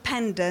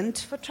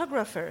 independent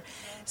photographer.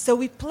 So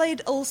we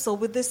played also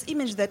with this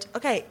image that,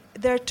 okay,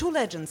 there are two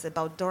legends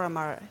about Dora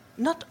Maar.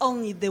 Not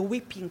only the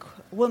weeping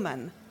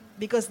woman,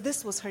 because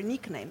this was her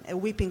nickname, a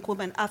weeping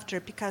woman after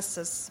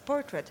Picasso's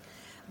portrait,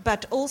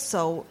 but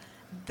also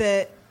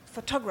the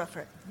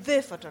photographer.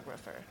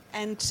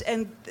 And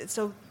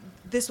so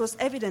this was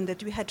evident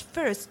that we had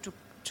first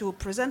to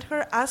present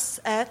her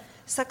as a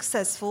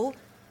successful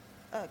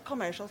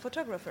commercial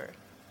photographer.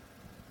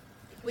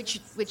 Which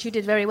you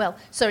did very well.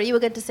 Sorry, you were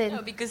going to say...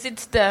 No, because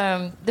it's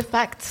the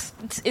facts.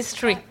 It's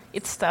history.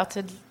 It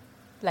started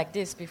like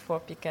this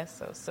before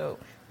Picasso. So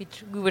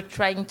we were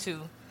trying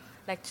to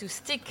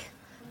stick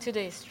to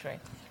the history.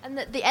 And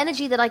the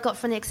energy that I got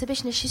from the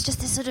exhibition is she's just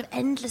this sort of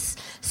endless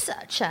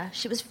searcher.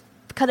 She was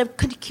kind of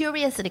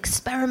curious and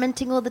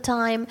experimenting all the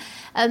time,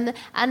 and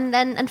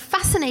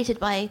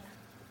fascinated by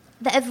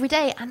the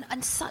everyday, and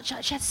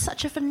she had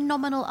such a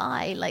phenomenal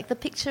eye. Like the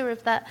picture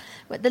of that,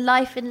 the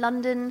life in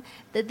London,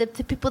 the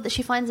people that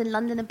she finds in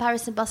London and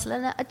Paris and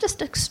Barcelona are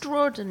just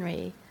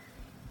extraordinary.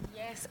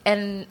 Yes,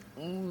 and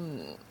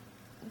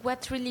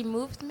what really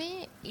moved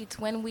me is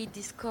when we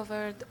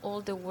discovered all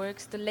the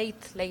works, the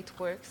late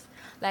works,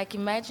 like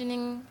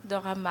imagining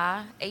Dora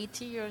Maar,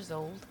 80 years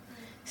old,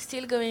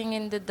 still going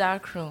in the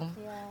dark room,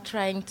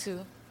 trying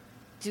to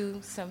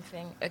do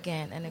something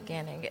again and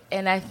again and again.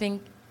 And I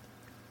think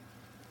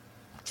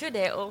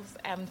today also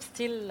I'm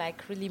still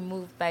really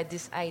moved by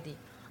this idea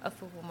of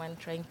a woman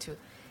trying to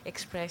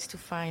express, to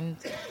find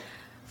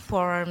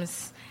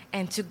forms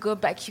and to go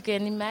back. You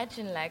can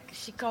imagine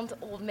she can't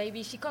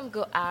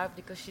go out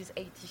because she's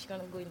 80, she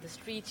can't go in the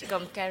street, she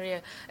can't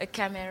carry a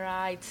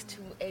camera, it's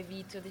too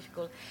heavy, too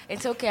difficult.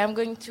 It's okay, I'm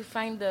going to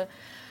find the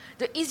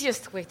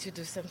easiest way to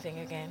do something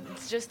again.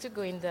 It's just to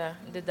go in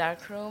the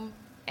dark room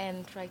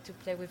and try to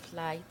play with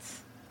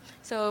lights.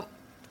 So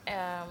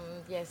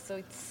so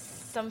it's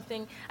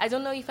something, I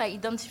don't know if I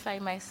identify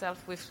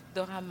myself with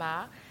Dora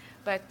Maar,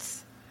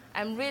 but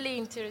I'm really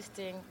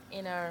interested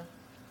in her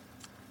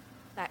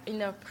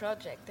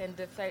project, and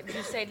the fact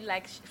you said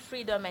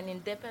freedom and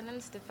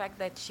independence, the fact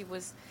that she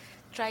was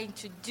trying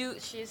to do,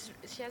 she's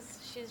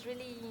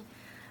really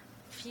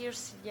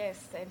fierce,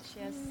 yes, and she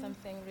has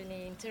something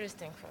really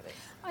interesting for this.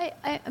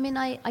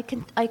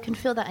 I can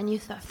feel that, and you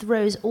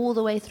throws all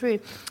the way through.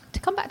 To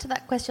come back to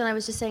that question I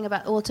was just saying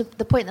about, or to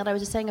the point that I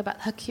was just saying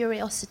about her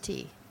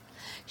curiosity.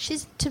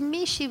 To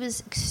me, she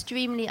was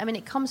extremely...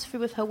 it comes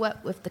through with her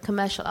work with the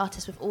commercial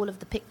artists, with all of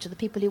the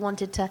people who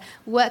wanted to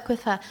work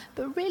with her.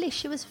 But really,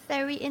 she was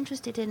very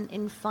interested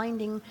in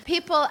finding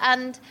people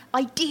and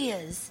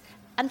ideas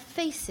and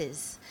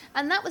faces.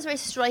 And that was very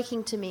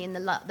striking to me in the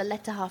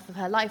latter half of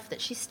her life,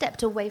 that she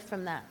stepped away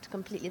from that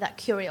completely, that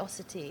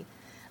curiosity.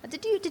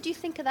 Did you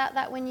think about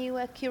that when you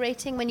were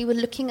curating, when you were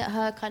looking at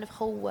her kind of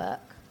whole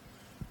work?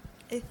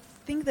 I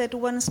think that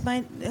one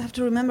might have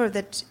to remember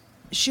that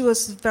she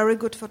was a very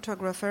good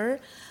photographer.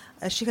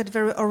 She had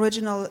very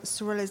original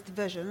surrealist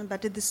vision,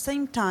 but at the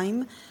same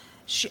time,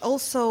 she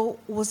also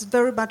was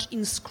very much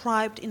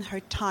inscribed in her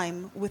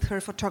time with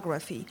her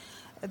photography.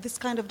 This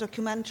kind of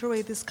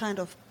documentary, this kind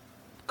of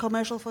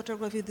commercial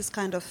photography, this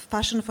kind of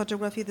fashion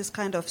photography, this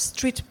kind of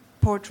street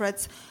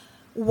portraits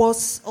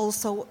was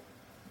also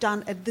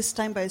done at this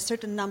time by a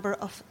certain number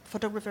of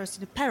photographers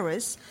in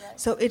Paris. Right.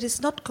 So it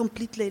is not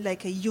completely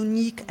like a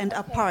unique and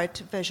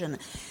apart vision.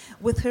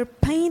 With her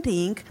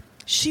painting,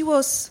 she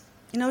was,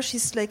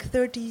 she's like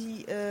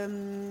 30,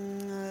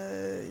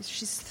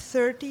 she's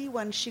 30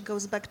 when she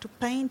goes back to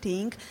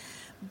painting,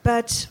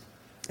 but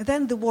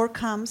then the war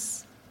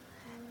comes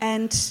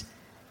and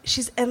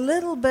she's a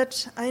little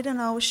bit,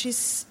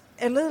 she's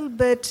a little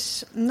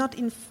bit not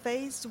in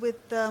phase with,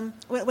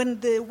 when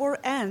the war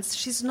ends,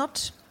 she's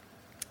not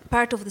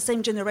part of the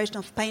same generation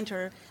of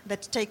painter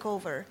that take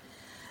over.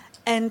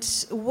 And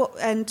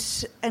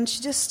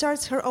she just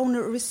starts her own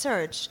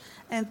research,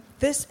 and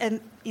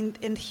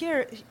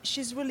here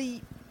she's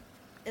really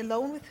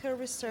alone with her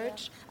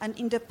research and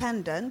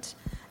independent,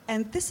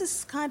 and this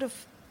is kind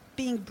of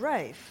being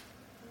brave,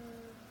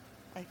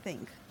 I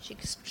think.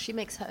 She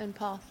makes her own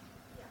path.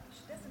 Yeah,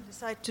 she doesn't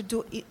decide to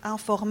do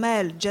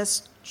informel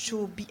just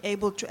to be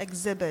able to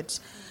exhibit.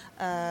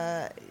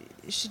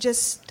 She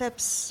just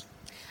steps.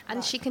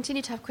 And she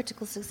continued to have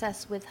critical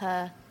success with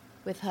her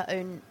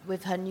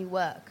new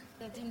work.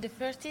 In the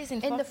 30s,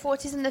 in the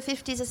 40s and the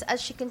 50s,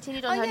 as she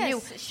continued on her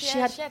new... She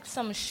had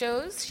some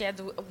shows. She had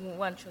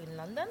one show in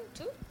London,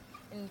 too.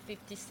 in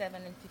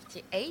 57 and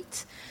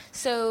 58.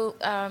 So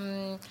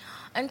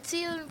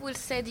until, we'll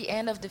say, the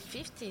end of the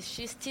 50s,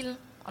 she's still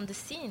on the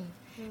scene.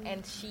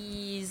 And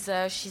she's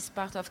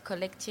part of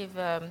collective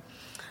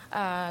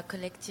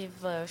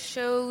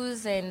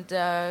shows,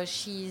 and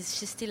she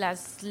still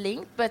has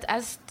link. But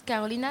as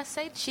Carolina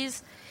said,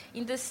 she's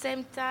in the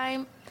same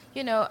time,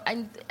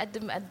 and at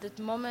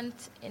the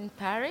moment in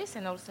Paris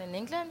and also in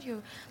England,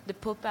 the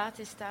pop art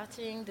is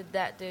starting,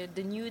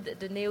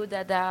 the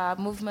neo-Dada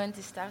movement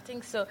is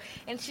starting. So,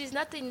 and she's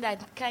not in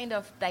that kind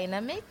of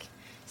dynamic.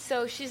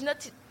 So she's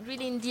not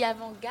really in the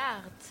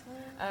avant-garde.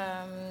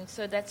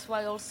 So that's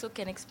why also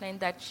can explain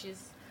that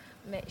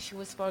she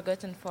was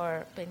forgotten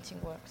for painting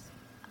works.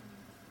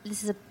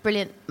 This is a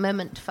brilliant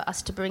moment for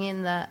us to bring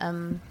in the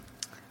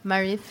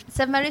Maruf.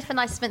 So Maruf and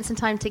I spent some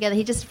time together.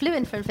 He just flew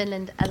in from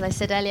Finland, as I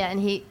said earlier,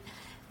 and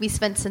we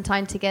spent some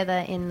time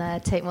together in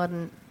Tate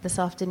Modern this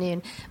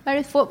afternoon.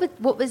 Maruf,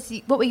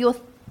 what were your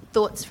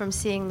thoughts from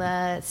seeing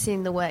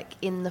the work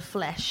in the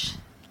flesh,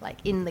 like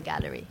in the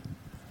gallery?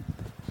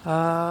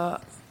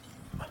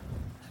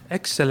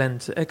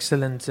 Excellent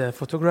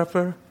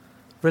photographer,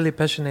 really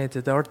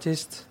passionate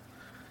artist,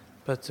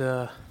 but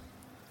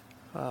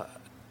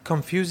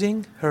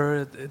confusing.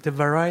 The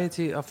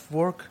variety of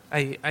work.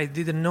 I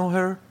didn't know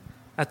her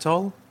at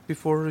all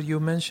before you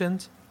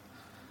mentioned,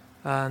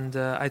 and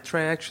I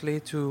try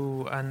actually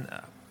to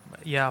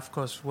of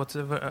course,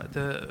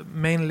 whatever.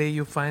 Mainly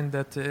you find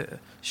that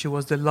she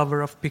was the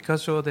lover of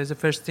Picasso. There's the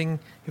first thing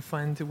you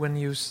find when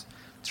you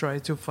try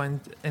to find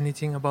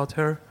anything about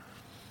her.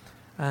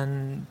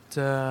 And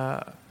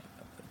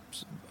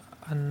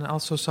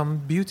also some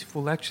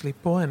beautiful, actually,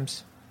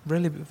 poems.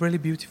 Really, really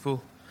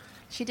beautiful.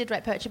 She did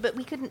write poetry, but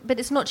we couldn't. But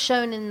it's not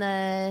shown in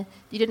the.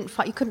 You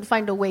couldn't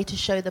find a way to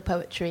show the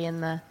poetry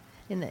in the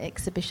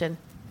exhibition.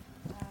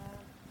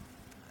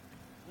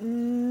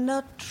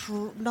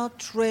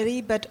 Not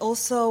really, but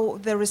also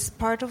there is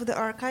part of the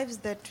archives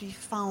that we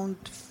found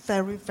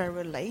very,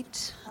 very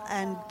late,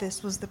 and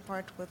this was the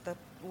part with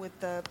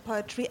the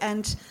poetry.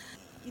 And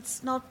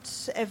it's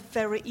not a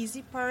very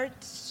easy part.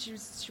 She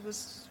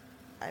was,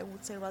 I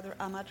would say, rather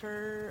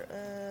amateur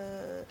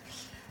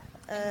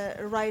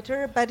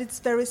writer, but it's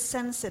very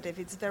sensitive.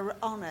 It's very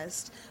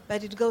honest.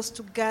 But it goes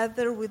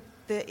together with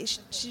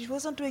she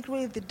wasn't doing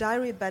really the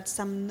diary, but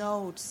some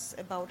notes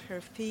about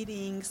her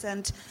feelings,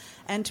 and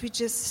we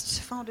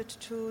just found it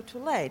too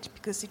late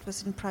because it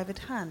was in private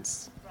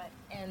hands. Right,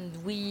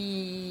 and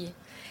we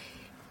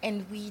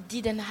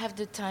didn't have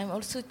the time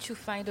also to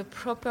find a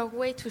proper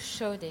way to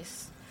show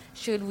this.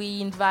 Should we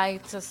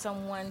invite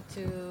someone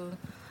to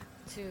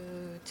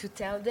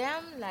tell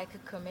them, like a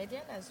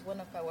comedian, as one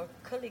of our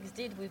colleagues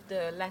did with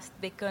the last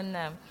Bacon?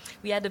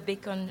 We had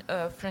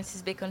a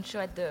Francis Bacon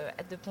show at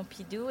the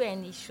Pompidou,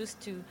 and he chose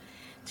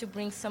to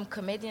bring some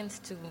comedians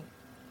to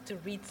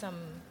read some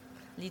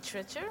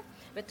literature,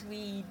 but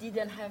we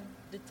didn't have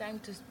the time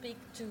to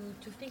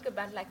think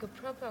about like a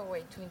proper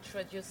way to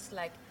introduce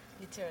like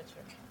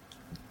literature.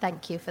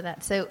 Thank you for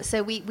that.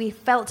 So we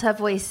felt her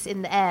voice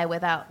in the air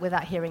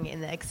without hearing it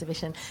in the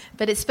exhibition,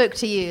 but it spoke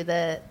to you,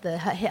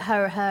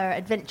 her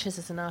adventures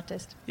as an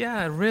artist.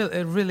 Yeah,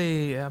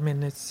 really. I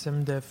mean, it's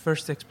the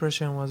first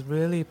expression was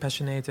really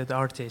passionate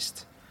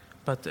artist,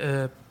 but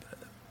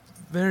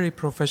very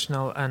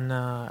professional and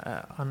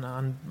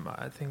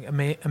I think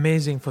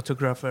amazing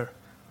photographer.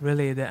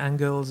 Really, the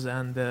angles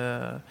and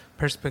the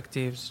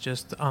perspectives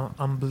just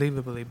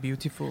unbelievably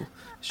beautiful.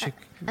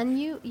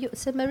 And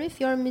so Maruf,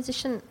 you're a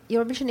musician.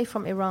 You're originally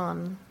from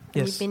Iran.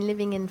 Yes. You've been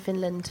living in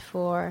Finland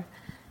for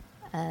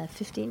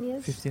 15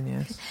 years. 15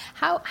 years.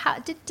 How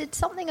did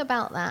something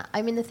about that?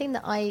 I mean, the thing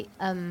that I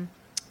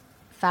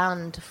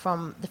found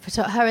from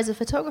her as a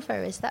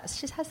photographer is that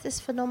she has this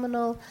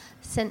phenomenal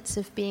sense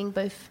of being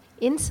both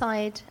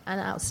inside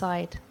and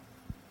outside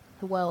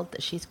the world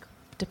that she's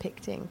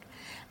depicting.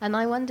 And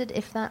I wondered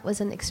if that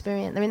was an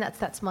experience. I mean,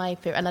 that's my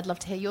fear, and I'd love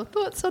to hear your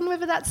thoughts on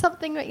whether that's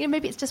something.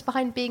 Maybe it's just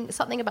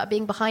something about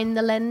being behind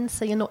the lens,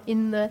 so you're not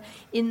in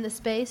the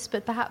space.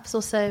 But perhaps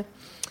also,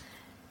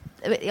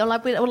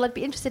 I'd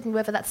be interested in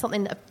whether that's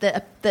something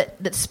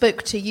that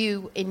spoke to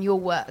you in your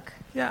work.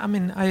 Yeah, I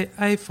mean,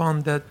 I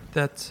found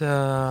that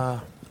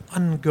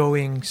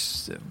ongoing.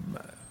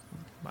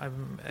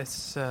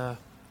 It's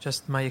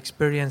just my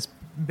experience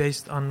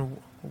based on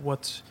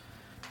what.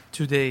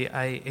 Today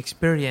I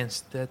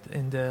experienced that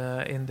in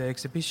the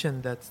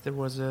exhibition, that there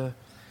was the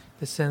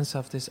sense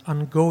of this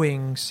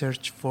ongoing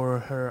search for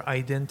her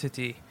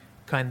identity,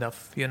 kind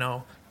of,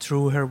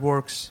 through her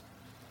works,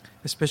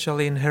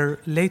 especially in her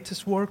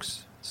latest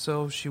works.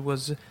 So she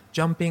was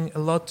jumping a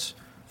lot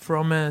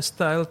from a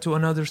style to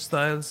another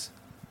styles.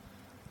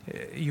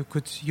 You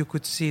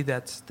could see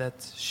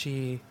that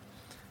she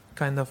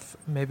kind of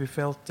maybe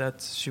felt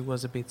that she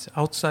was a bit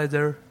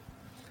outsider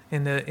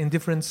in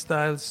different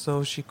styles,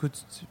 so she could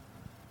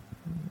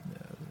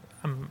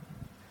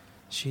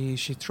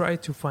she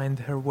tried to find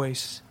her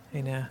voice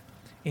in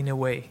a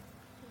way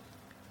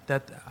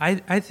that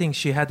I think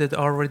she had it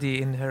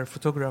already in her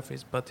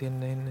photographies, but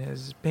in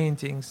his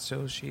paintings.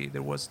 So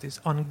there was this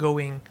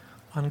ongoing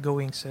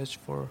search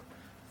for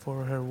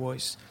for her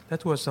voice.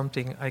 That was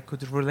something I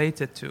could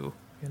relate it to,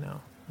 you know.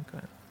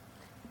 Okay.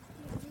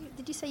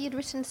 Did you say you'd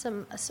written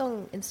a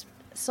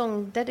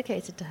song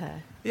dedicated to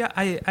her? Yeah,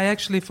 I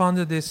actually found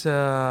this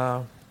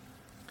a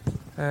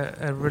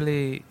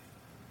really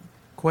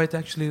quite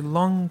actually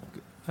long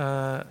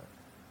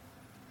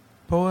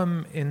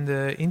poem in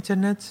the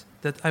internet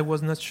that I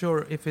was not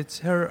sure if it's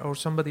her or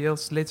somebody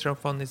else. Later I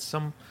found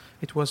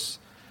it was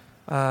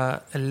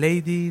a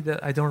lady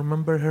that I don't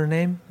remember her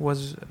name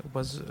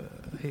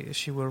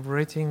she was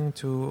writing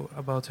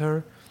about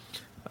her,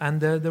 and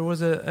there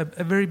was a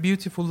very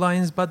beautiful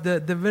lines, but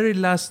the very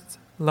last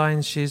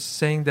line she's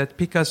saying that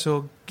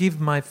Picasso, give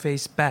my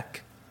face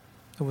back.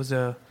 It was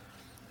a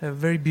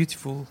very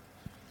beautiful.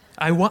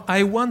 I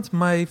want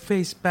my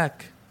face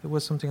back. It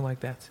was something like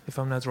that, if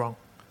I'm not wrong.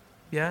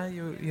 Yeah,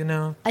 you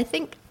know. I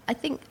think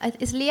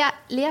is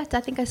Liat.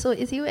 I think I saw. Are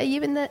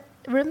you in the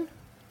room?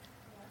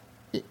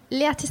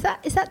 Liat,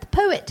 is that the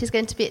poet who's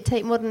going to be at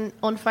Tate Modern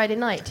on Friday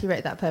night? Who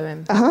wrote that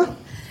poem?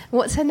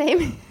 What's her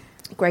name?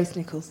 Grace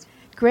Nichols.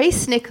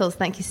 Grace Nichols.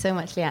 Thank you so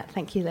much, Liat.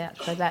 Thank you, Liat,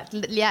 for that.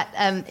 Liat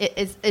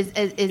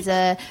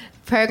is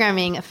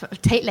programming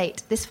Tate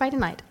Late this Friday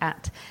night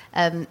at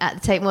the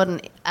Tate Modern,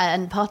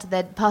 and part of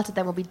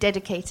them will be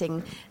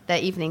dedicating their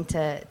evening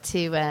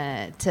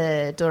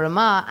to Dora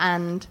Maar,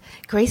 and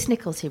Grace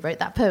Nichols, who wrote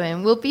that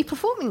poem, will be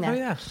performing there. Oh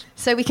yeah.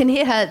 So we could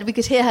hear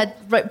her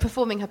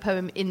performing her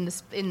poem in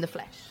the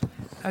flesh.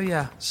 Oh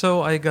yeah.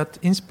 So I got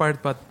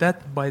inspired by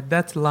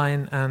that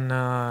line and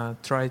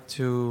tried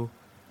to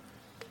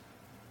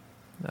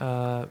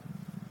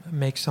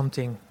make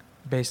something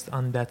based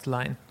on that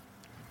line.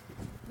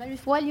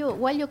 Marif,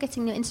 while you're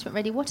getting your instrument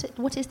ready,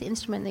 what is the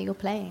instrument that you're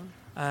playing?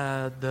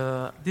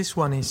 This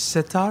one is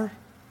setar.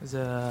 It's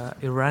an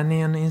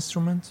Iranian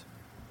instrument,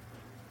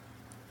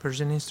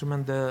 Persian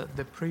instrument.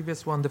 The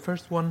previous one, the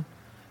first one,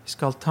 is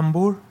called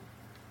tambur,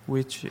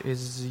 which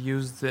is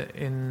used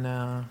in.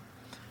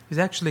 It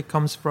actually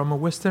comes from a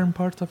western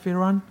part of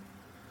Iran.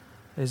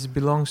 It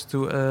belongs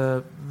to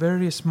a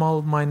very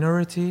small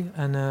minority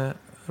and a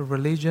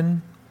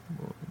religion.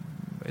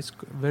 It's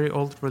a very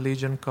old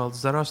religion called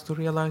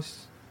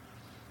Zoroastrianites,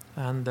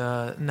 and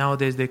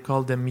nowadays they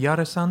call them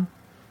Yaresan.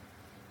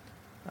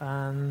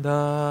 And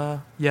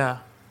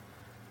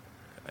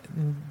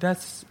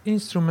that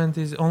instrument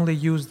is only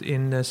used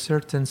in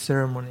certain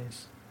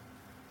ceremonies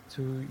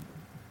to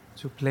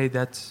play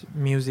that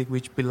music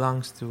which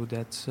belongs to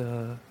that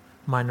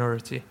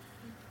minority.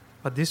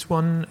 But this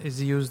one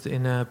is used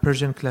in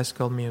Persian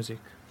classical music.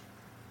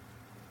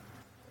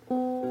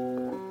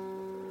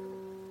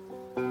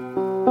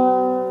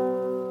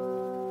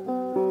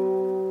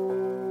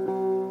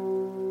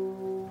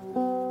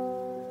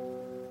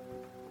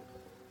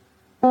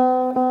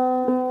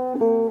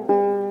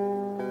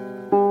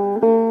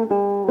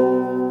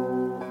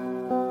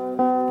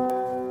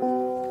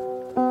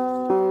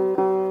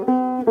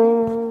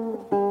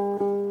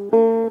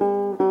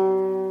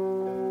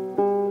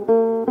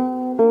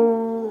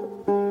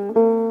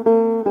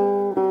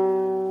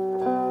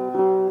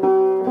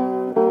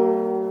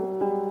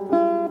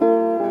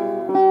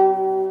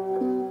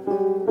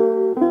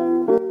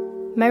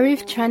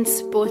 Maruf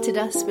transported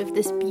us with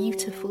this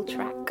beautiful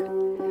track.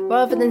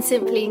 Rather than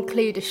simply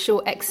include a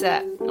short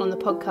excerpt on the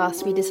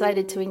podcast, we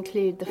decided to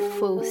include the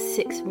full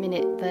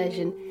 6-minute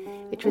version,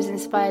 which was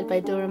inspired by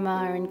Dora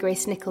Maar and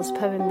Grace Nichols'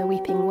 poem The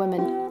Weeping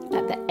Woman,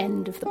 at the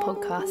end of the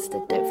podcast,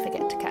 so don't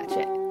forget to catch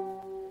it.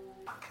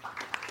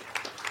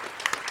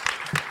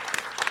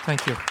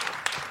 Thank you.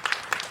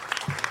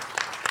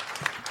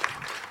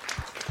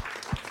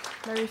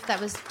 Maruf, that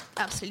was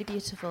absolutely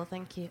beautiful,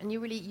 thank you. And you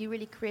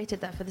really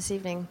created that for this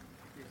evening.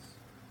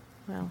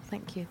 Well,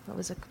 thank you. That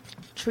was a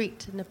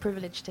treat and a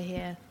privilege to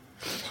hear.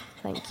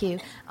 Thank you.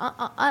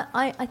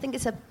 I think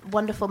it's a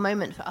wonderful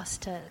moment for us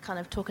to kind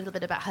of talk a little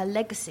bit about her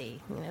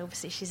legacy. You know,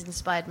 obviously she's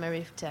inspired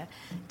Maruf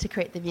to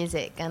create the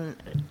music and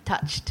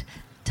touched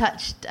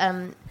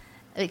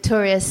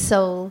Victoria's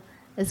soul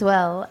as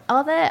well.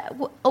 Are there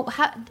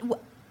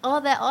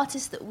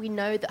artists that we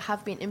know that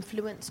have been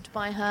influenced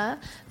by her?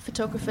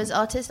 Photographers,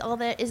 artists.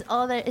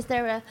 Is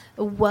there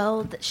a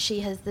world that she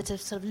has that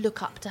have sort of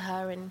look up to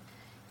her in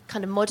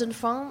kind of modern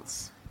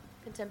France,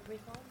 contemporary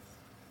France?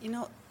 You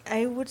know,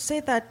 I would say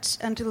that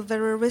until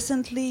very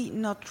recently,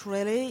 not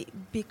really,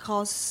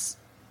 because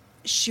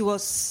she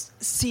was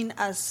seen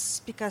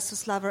as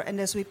Picasso's lover and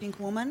as Weeping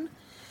Woman.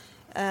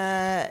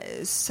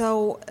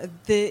 So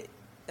the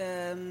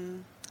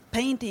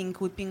painting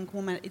Weeping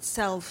Woman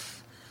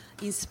itself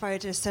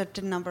inspired a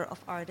certain number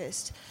of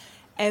artists.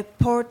 A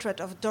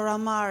portrait of Dora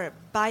Maar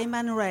by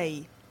Man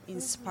Ray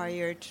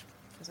inspired,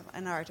 for example,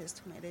 an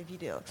artist who made a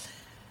video.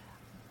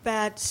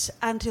 But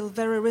until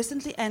very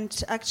recently,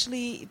 and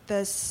actually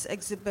this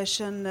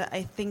exhibition,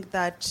 I think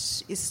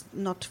that is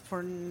not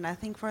for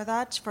nothing for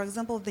that. For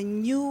example,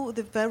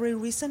 the very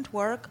recent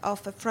work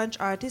of a French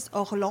artist,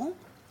 Orlan,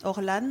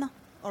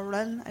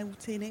 I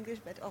would say in English,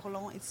 but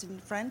Orlan, it's in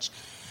French.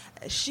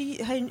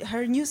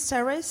 Her new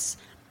series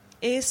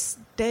is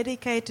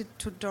dedicated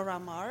to Dora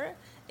Maar.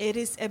 It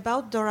is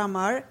about Dora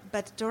Maar,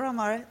 but Dora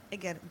Maar,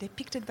 again,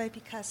 depicted by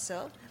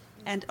Picasso,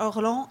 and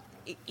Orlan,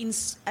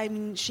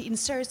 she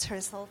inserts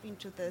herself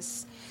into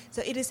this.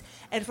 So it is,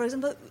 and for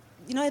example,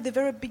 at the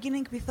very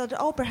beginning we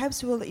thought,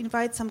 perhaps we will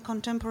invite some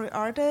contemporary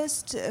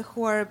artists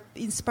who are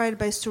inspired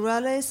by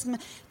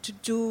surrealism to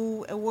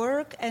do a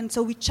work, and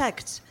so we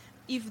checked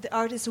if the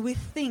artists we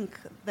think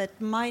that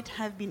might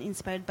have been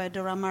inspired by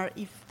Dora Maar,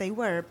 if they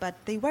were, but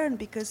they weren't,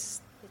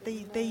 because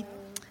they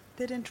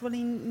didn't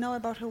really know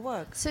about her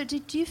work. So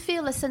did you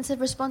feel a sense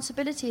of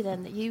responsibility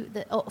then,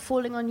 that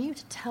falling on you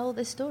to tell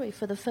this story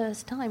for the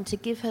first time, to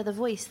give her the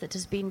voice that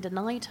has been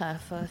denied her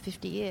for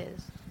 50 years?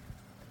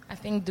 I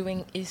think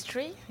doing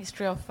history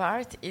of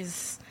art,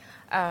 is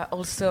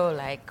also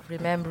like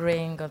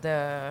remembering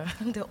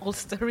the old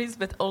stories,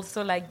 but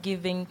also like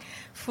giving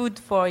food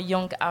for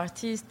young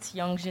artists,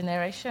 young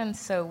generation.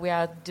 So we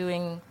are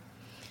doing,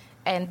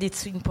 and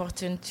it's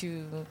important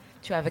to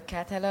have a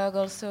catalog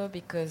also,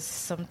 because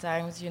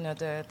sometimes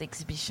the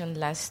exhibition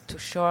lasts too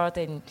short,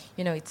 and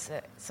it's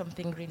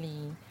something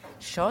really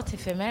short,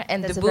 ephemeral.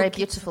 And there's the a very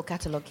beautiful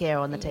catalog here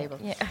on the table.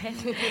 Yeah.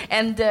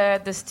 And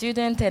the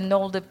student and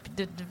all the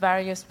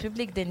various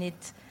public, they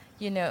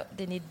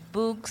need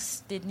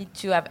books, they need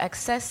to have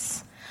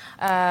access,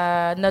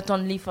 not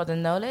only for the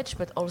knowledge,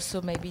 but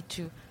also maybe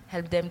to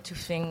help them to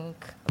think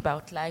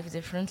about life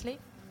differently,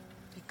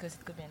 because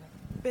it could be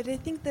But I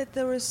think that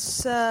there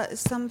is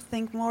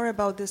something more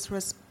about this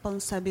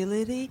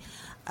responsibility.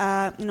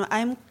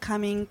 I'm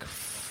coming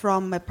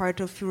from a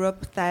part of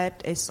Europe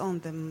that is on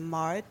the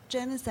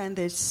margins and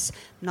is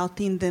not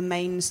in the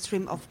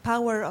mainstream of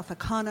power, of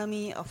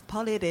economy, of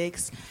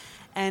politics.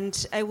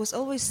 And I was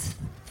always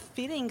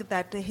feeling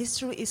that the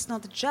history is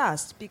not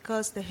just,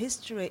 because the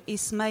history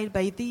is made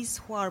by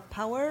these who are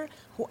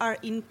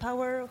in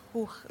power,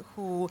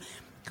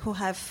 who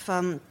have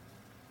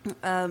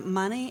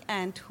money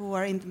and who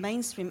are in the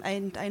mainstream,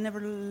 and I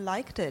never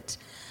liked it.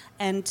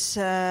 And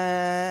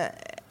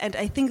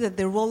I think that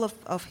the role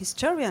of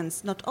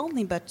historians, not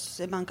only but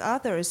among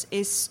others,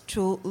 is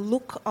to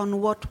look on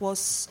what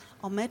was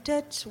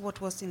omitted, what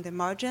was in the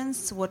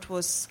margins, what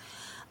was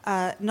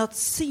not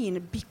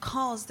seen,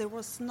 because there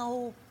was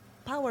no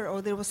power,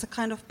 or there was a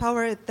kind of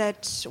power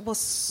that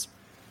was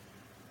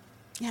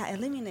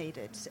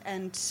eliminated,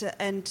 and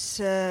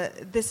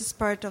this is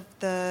part of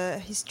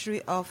the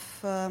history of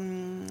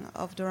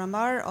Dora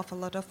Maar, of a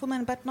lot of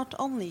women, but not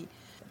only.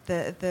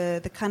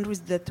 The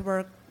countries that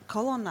were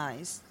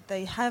colonized,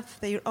 they have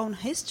their own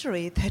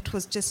history that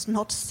was just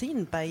not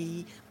seen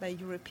by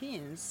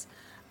Europeans,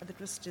 that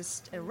was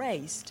just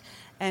erased.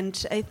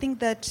 And I think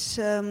that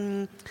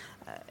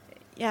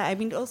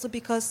also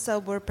because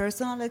of our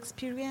personal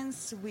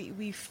experience,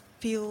 we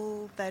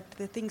feel that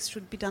the things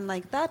should be done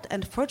like that,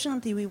 and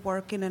fortunately we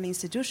work in an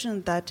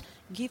institution that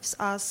gives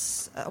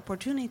us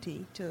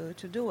opportunity to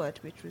do it,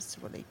 which was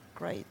really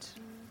great.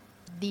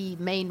 The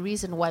main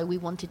reason why we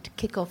wanted to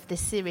kick off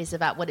this series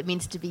about what it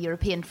means to be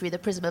European through the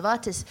prism of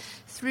artists,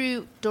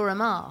 through Dora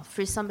Maar,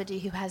 through somebody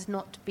who has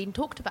not been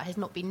talked about, has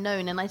not been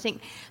known. And I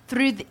think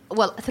through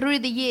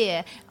the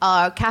year,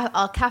 our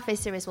cafe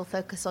series will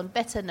focus on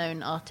better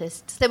known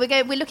artists. So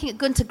we're looking at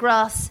Günter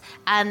Grass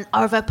and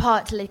Arvo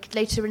Pärt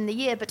later in the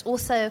year, but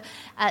also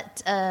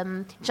at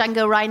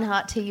Django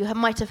Reinhardt, who you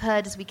might have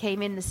heard as we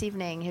came in this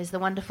evening, who's the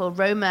wonderful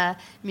Roma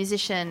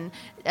musician,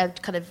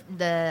 kind of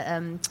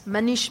the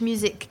Manouche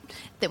music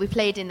that we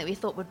played in, that we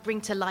thought would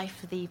bring to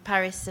life the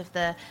Paris of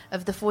the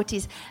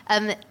 40s,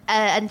 and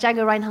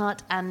Django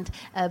Reinhardt and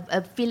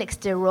Felix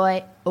de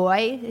Roy,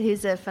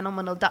 who's a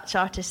phenomenal Dutch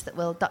artist,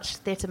 Dutch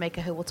theatre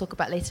maker, who we'll talk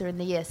about later in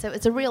the year. So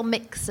it's a real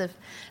mix of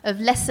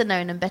lesser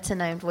known and better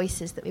known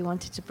voices that we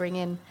wanted to bring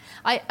in.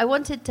 I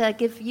wanted to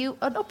give you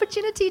an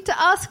opportunity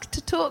to ask,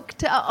 to talk,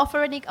 to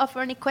offer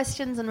any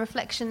questions and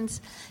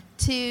reflections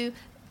to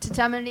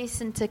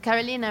Tamiris and to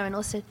Carolina, and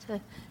also to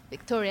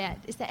Victoria.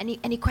 Is there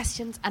any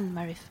questions? And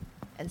Marif,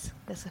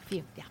 there's a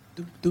few. Yeah.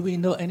 Do we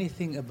know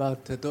anything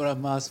about Dora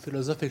Maar's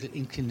philosophical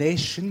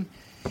inclination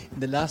in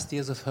the last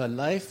years of her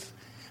life,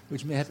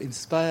 which may have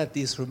inspired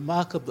these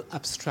remarkable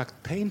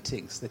abstract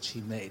paintings that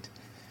she made,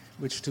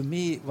 which to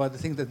me were the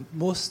thing that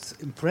most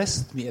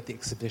impressed me at the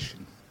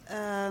exhibition?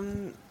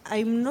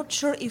 I'm not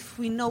sure if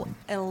we know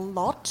a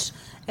lot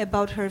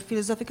about her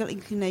philosophical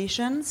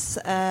inclinations.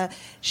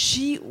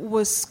 She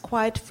was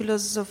quite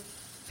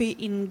philosophy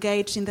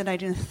engaged in the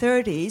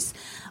 1930s.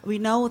 We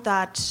know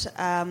that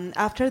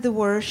after the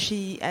war,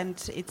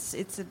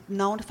 it's a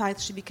known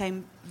fact, she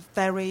became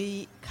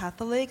very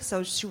Catholic,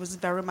 so she was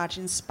very much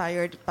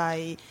inspired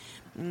by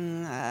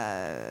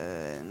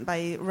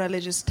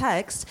religious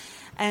texts.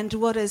 And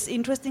what is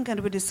interesting, and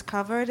we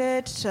discovered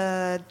it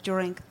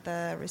during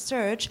the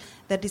research,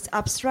 that it's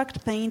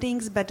abstract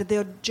paintings, but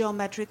they're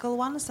geometrical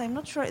ones. I'm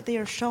not sure they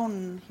are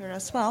shown here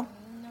as well.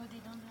 No, they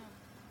don't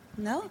have.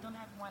 No? They don't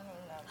have one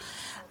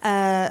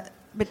in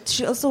but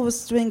she also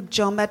was doing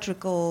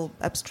geometrical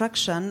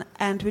abstraction,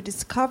 and we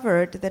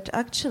discovered that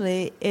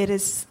actually it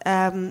is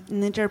an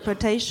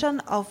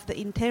interpretation of the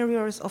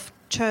interiors of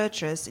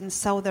churches in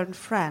southern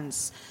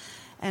France.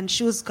 and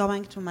she was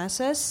going to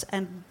masses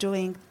and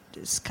doing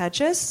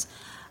sketches,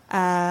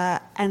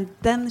 and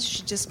then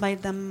she just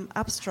made them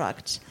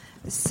abstract.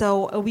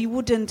 So we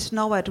wouldn't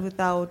know it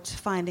without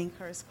finding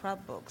her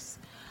scrapbooks.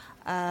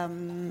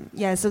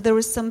 So there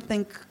was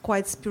something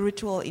quite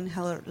spiritual in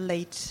her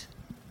late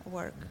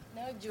work.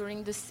 No,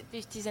 during the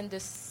 50s and the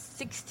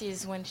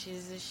 60s, when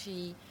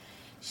she's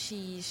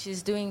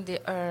doing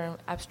the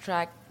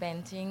abstract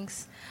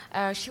paintings,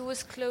 she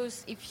was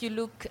close. If you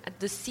look at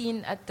the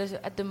scene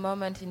at the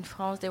moment in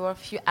France, there were a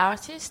few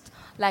artists,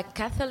 like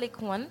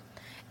Catholic one,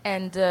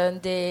 and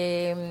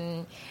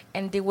they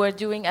were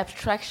doing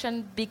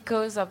abstraction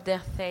because of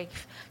their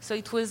faith. So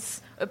it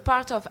was a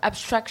part of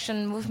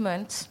abstraction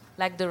movement,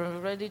 like the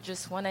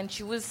religious one, and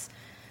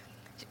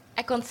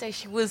I can't say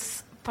she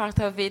was part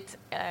of it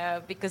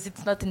because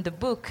it's not in the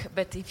book,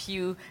 but if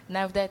you,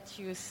 now that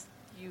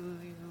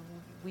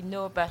we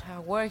know about her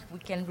work, we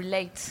can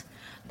relate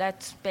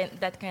that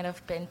kind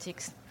of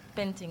paintings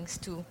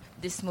to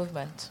this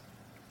movement.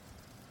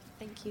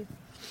 Thank you.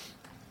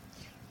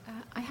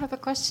 I have a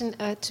question.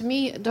 To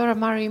me, Dora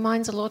Maar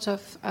reminds a lot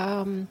of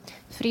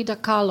Frida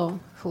Kahlo,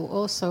 who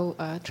also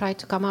tried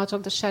to come out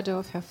of the shadow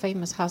of her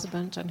famous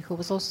husband, and who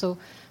was also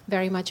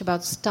very much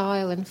about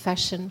style and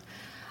fashion,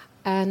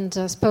 and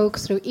spoke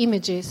through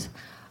images.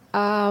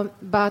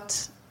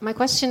 But my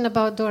question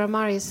about Dora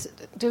Maar is,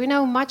 do we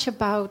know much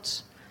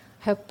about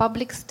her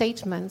public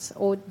statements,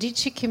 or did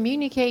she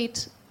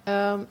communicate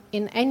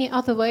in any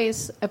other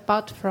ways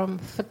apart from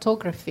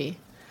photography?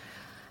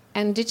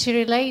 And did she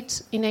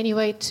relate in any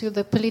way to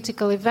the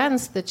political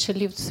events that she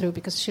lived through?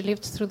 Because she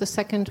lived through the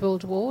Second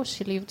World War.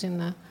 She lived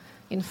in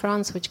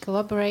France, which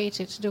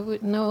collaborated. Do we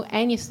know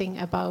anything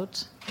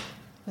about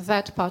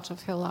that part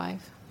of her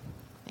life?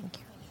 Thank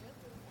you.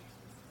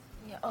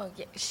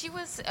 She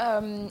was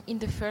in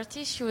the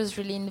 30s. She was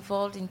really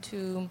involved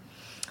into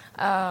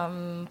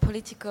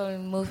political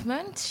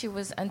movement. She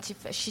was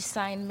she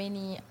signed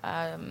many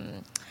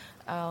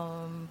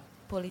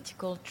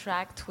political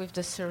tract with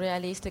the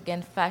surrealists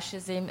against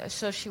fascism.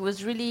 So she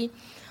was really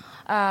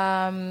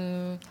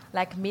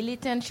like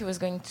militant. She was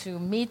going to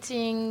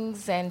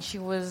meetings, and she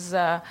was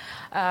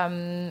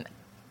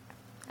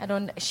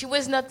she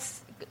was not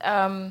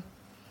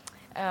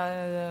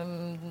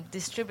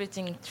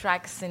distributing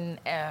tracts in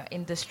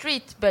the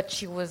street, but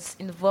she was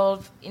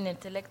involved in an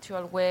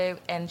intellectual way,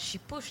 and she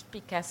pushed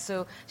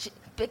Picasso.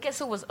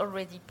 Picasso was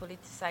already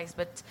politicized,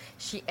 but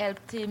she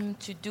helped him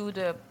to do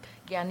the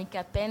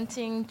Guernica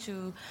painting.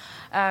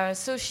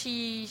 So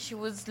she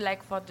was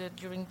like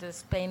during the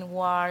Spain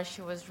War,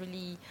 she was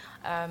really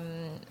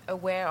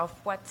aware of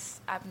what's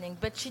happening.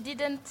 But she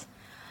didn't.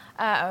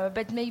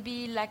 But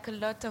maybe like a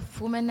lot of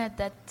women at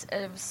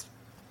that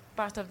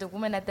part of the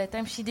women at that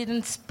time, she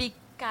didn't speak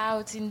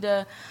out in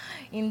the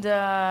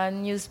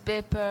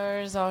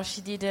newspapers, or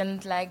she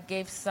didn't like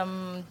give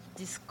some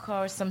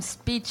discourse, some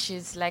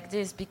speeches like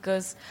this,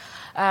 because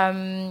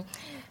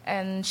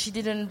and she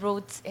didn't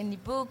wrote any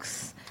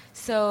books.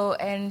 So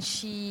and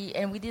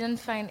we didn't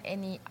find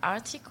any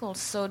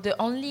articles. So the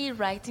only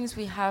writings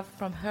we have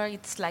from her,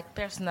 it's like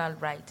personal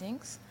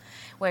writings,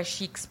 where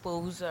she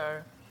exposed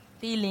her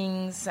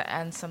feelings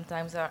and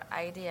sometimes her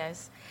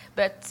ideas.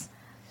 But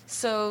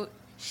so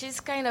she's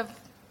kind of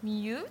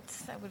mute,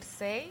 I would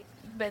say,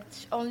 but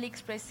only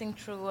expressing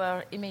through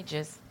her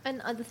images.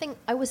 And the thing,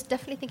 I was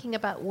definitely thinking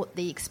about what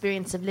the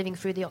experience of living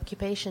through the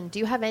occupation. Do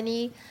you have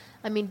any?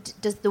 I mean,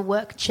 does the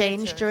work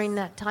change Letters. during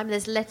that time?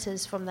 There's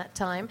letters from that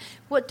time.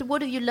 What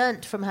have you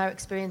learnt from her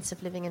experience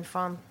of living in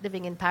France,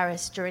 living in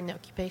Paris during the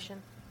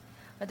occupation?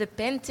 The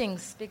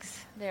paintings speak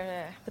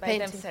by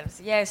painting.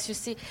 themselves. Yes, you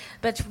see,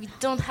 but we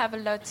don't have a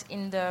lot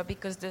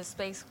because the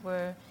space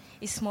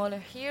is smaller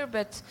here.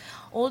 But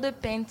all the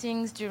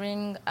paintings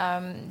during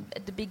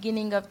at the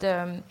beginning of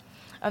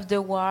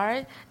the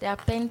war, there are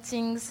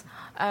paintings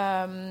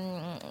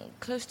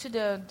close to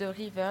the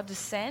river, the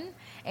Seine,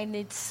 and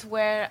it's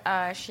where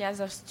she has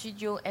her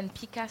studio, and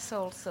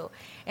Picasso also,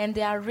 and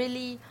they are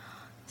really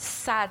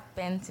sad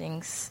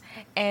paintings,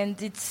 and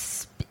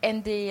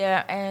they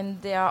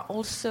are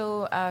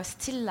also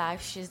still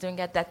life she's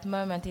doing at that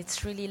moment.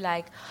 It's really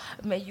like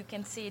you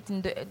can see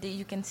it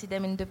you can see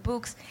them in the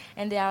books,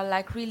 and they are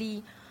like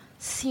really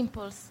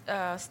simple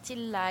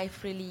still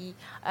life, really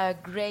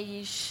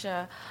grayish,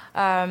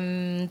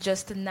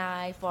 just a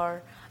knife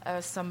or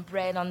some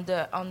bread on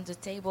the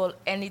table,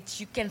 and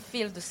you can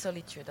feel the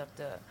solitude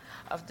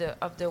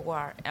of the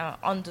war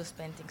on those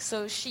paintings.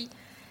 So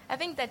I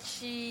think that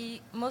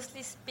she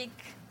mostly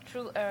speaks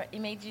through her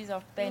images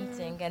of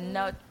painting and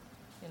not,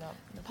 not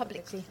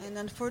Publicly. And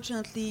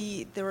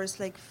unfortunately, there is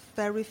like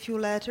very few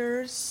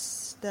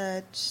letters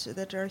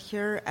that are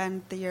here,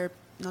 and they are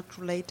not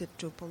related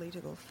to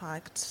political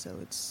facts. So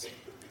it's.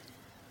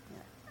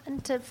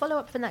 And to follow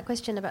up from that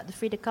question about the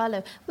Frida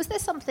Kahlo, was there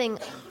something?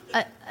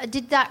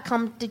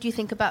 Did you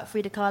think about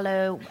Frida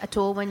Kahlo at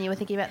all when you were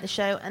thinking about the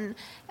show? And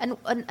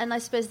I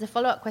suppose the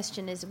follow-up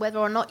question is whether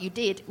or not you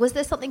did. Was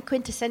there something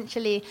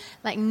quintessentially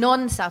like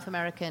non-South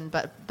American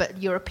but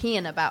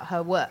European about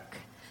her work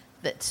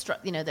that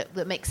struck,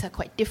 that makes her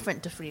quite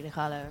different to Frida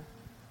Kahlo?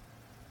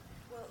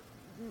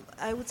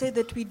 I would say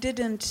that we did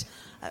and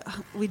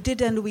we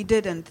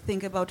didn't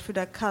think about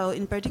Frida Kahlo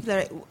in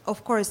particular.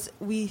 Of course,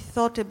 we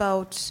thought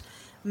about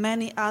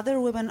many other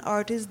women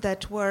artists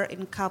that were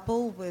in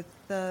couple with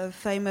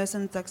famous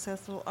and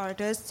successful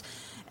artists,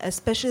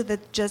 especially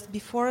that just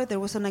before there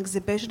was an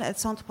exhibition at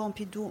Centre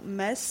Pompidou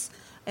Metz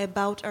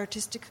about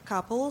artistic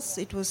couples.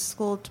 It was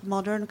called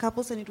Modern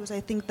Couples, and it was,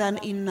 I think, done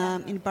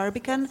in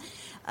Barbican.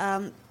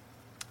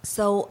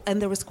 So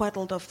there was quite a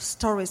lot of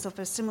stories of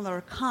a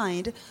similar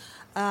kind.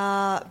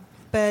 So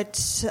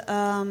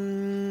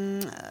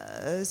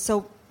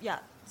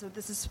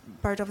this is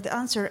part of the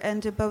answer.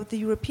 And about the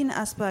European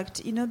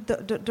aspect,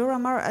 Dora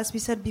Maar, as we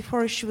said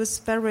before, she was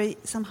very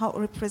somehow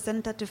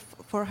representative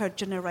for her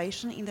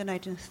generation in the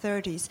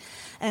 1930s.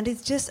 And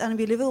it's just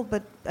unbelievable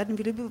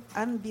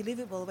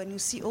when you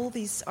see all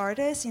these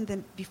artists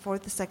before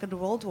the Second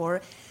World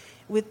War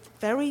with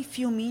very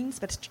few means,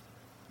 but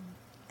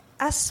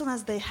as soon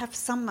as they have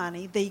some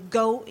money, they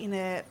go in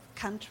a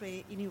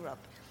country in Europe.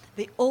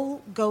 They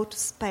all go to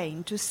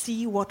Spain to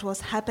see what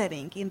was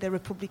happening in the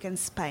Republican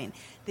Spain.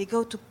 They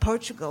go to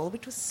Portugal,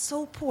 which was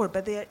so poor,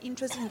 but they are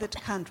interested in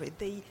that country.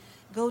 They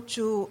go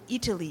to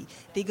Italy.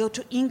 They go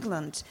to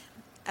England.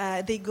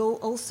 They go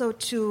also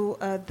to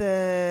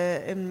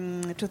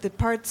the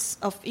parts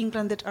of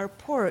England that are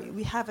poor.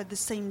 We have at the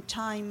same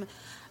time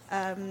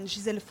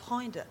Gisèle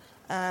Freund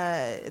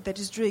that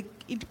is doing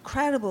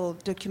incredible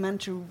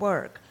documentary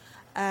work.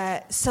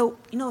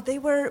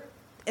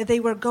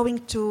 They were going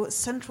to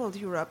Central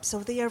Europe, so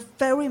they are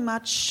very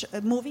much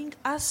moving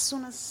as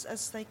soon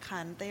as they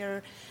can. They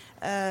are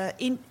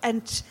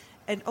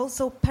and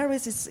also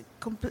Paris is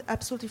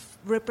absolutely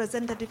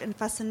representative and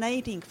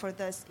fascinating for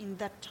this in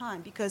that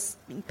time, because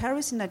in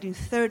Paris in the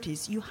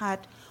 1930s you had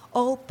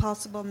all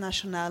possible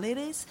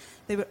nationalities.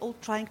 They were all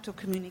trying to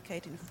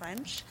communicate in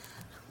French,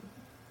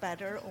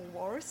 better or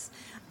worse,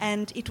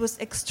 and it was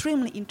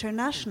extremely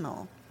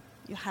international.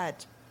 You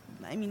had,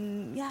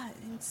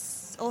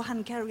 it's all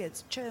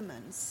Hungarians,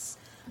 Germans.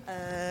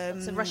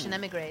 Some Russian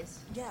emigres.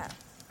 Yeah.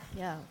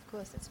 Yeah, of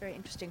course. That's a very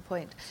interesting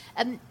point.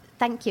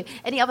 Thank you.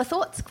 Any other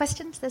thoughts,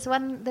 questions? There's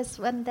one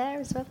there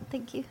as well.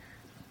 Thank you.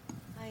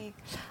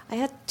 I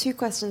had two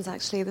questions,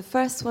 actually. The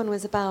first one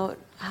was about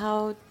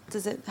how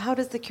does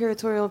the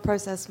curatorial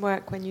process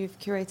work when you've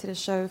curated a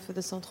show for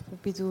the Centre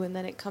Pompidou and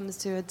then it comes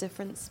to a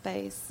different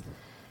space?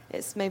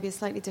 It's maybe a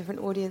slightly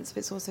different audience, but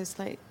it's also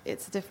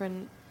it's a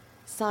different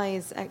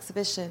size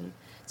exhibition.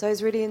 So I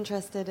was really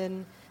interested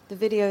in the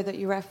video that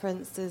you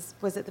referenced.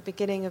 Was at the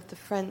beginning of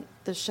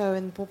the show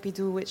in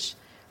Pompidou, which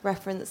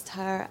referenced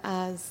her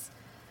as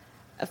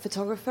a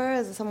photographer,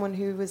 as someone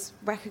who was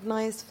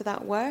recognized for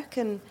that work.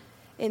 And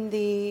in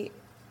the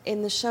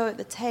show at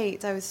the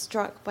Tate, I was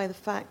struck by the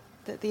fact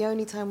that the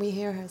only time we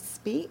hear her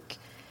speak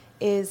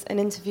is an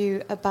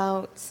interview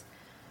about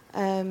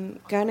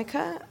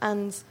Guernica,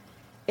 and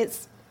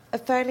it's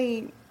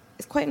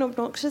quite an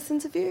obnoxious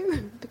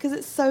interview because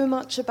it's so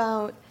much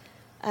about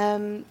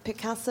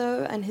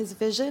Picasso and his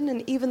vision,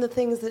 and even the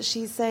things that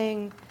she's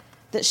saying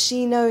that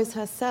she knows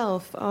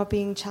herself are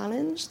being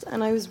challenged.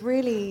 And I was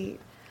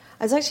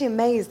actually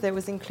amazed that it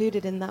was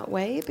included in that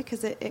way,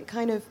 because it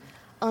kind of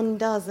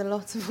undoes a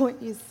lot of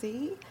what you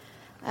see.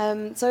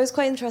 So I was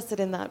quite interested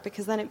in that,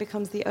 because then it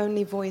becomes the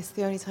only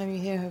time you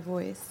hear her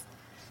voice.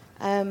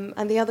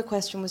 And the other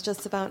question was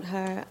just about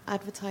her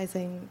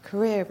advertising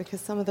career,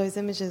 because some of those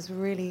images were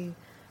really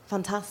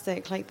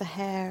fantastic, like the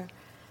hair,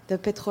 the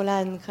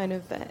pétrolane kind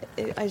of.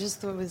 I just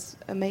thought it was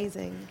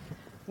amazing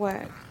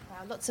work.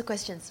 Wow, lots of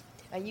questions.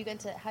 How do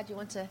you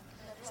want to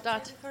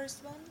start? The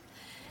first one.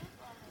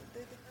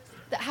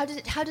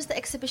 How does the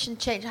exhibition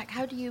change? Like,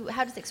 how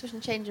does the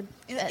exhibition change?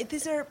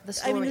 These are the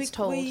story it's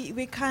told.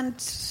 We can't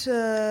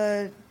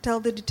tell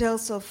the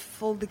details of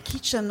all the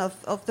kitchen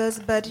of this,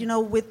 but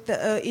with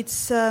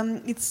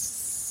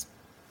it's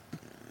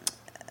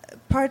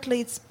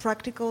partly it's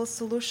practical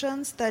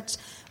solutions that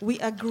we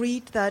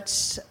agreed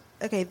that.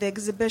 Okay, the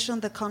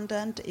exhibition, the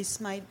content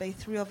is made by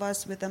three of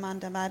us with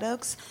Amanda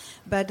Maddox,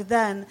 but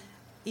then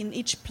in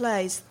each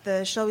place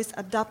the show is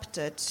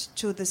adapted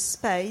to the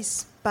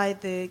space by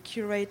the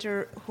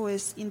curator who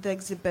is in the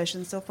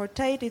exhibition. So for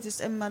Tate, it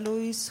is Emma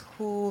Lewis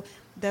who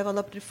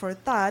developed it for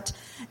that,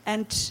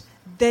 and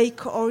they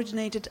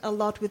coordinated a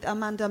lot with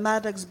Amanda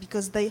Maddox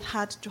because they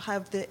had to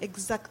have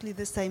exactly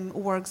the same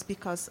works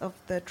because of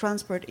the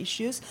transport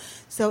issues.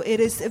 So it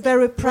is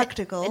very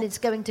practical. And it's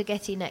going to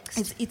Getty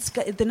next. It's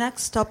the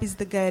next stop is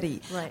the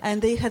Getty, right.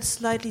 And they had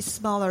slightly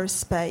smaller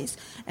space.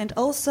 And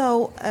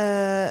also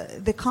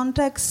the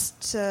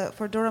context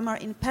for Dora Maar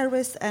in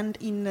Paris and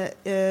in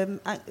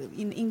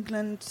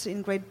England,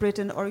 in Great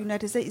Britain or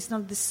United States is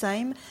not the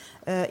same.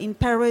 In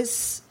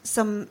Paris,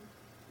 for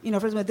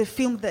example, the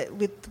film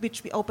with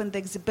which we opened the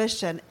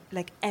exhibition,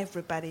 like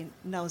everybody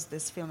knows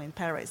this film in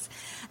Paris.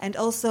 And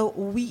also,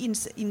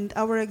 in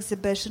our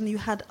exhibition, you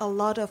had a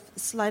lot of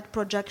slide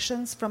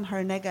projections from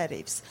her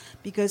negatives,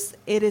 because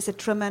it is a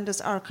tremendous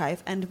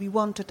archive, and we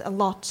wanted a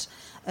lot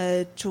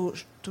to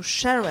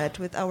share it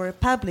with our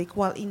public,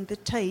 while in the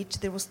Tate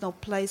there was no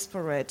place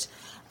for it.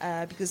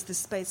 because the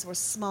space was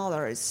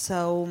smaller.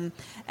 So,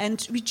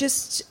 and we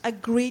just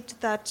agreed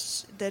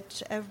that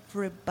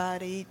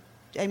everybody,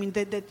 I mean,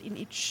 that in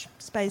each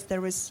space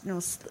there is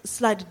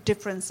slight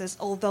differences,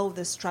 although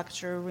the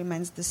structure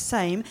remains the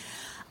same.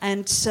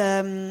 And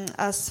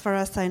as far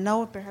as I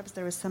know, perhaps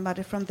there is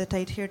somebody from the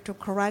Tate here to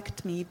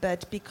correct me,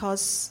 but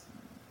because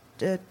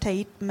the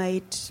Tate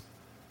made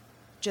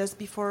just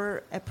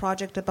before a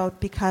project about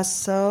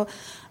Picasso,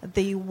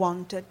 they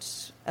wanted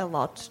a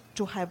lot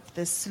to have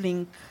this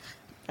link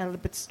a little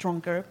bit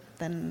stronger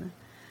than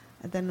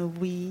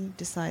we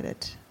decided.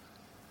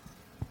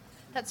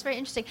 That's very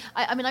interesting.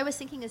 I mean, I was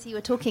thinking as you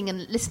were talking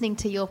and listening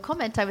to your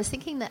comment, I was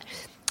thinking that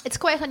it's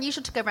quite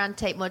unusual to go around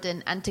Tate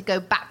Modern and to go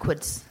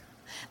backwards.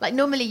 Like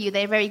normally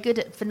they're very good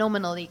at,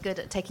 phenomenally good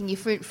at taking you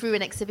through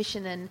an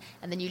exhibition and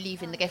then you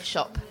leave in the gift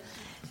shop.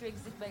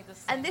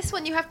 And this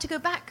one you have to go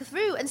back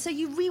through, and so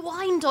you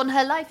rewind on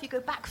her life. You go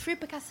back through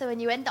Picasso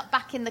and you end up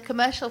back in the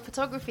commercial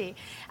photography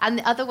and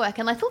the other work.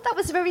 And I thought that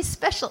was very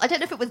special. I don't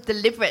know if it was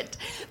deliberate,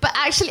 but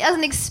actually as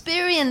an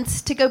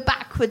experience to go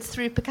backwards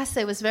through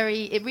Picasso was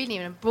it really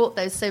brought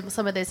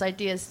some of those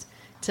ideas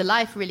to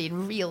life really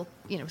in real,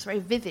 it was very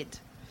vivid.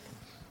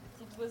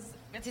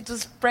 It was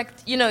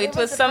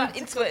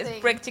a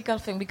practical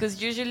thing,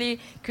 because usually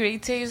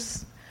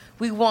creators,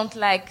 we want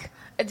like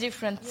a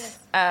different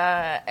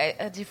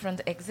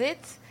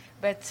exit,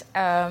 but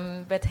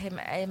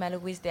Emma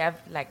Louise, they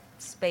have like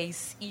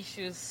space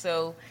issues,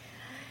 so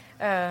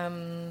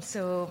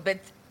but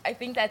I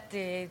think that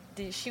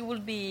she will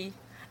be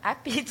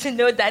happy to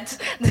know that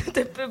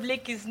the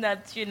public is not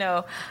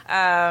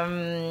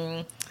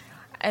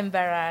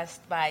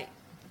embarrassed by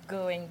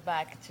going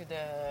back to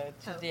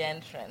the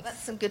entrance.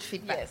 That's some good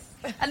feedback.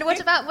 Yes. And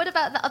what about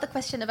the other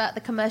question about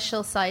the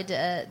commercial side,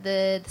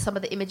 some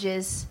of the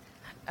images?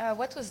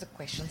 What was the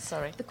question?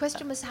 Sorry. The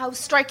question was how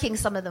striking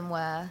some of them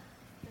were.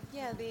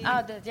 Yeah, the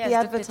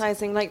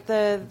advertising, like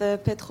the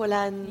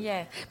Petrolan.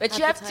 Yeah, but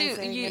you have to.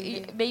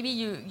 Maybe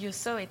you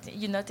saw it.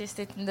 You noticed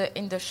it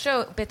in the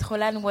show.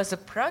 Petrolan was a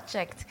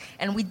project,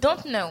 and we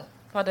don't know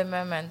for the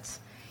moment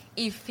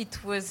if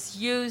it was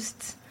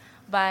used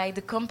by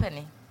the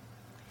company.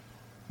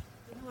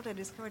 You know what I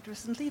discovered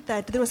recently?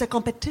 That there was a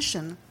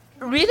competition.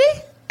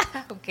 Really?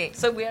 Okay,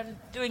 so we are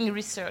doing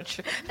research.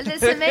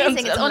 It's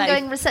amazing. It's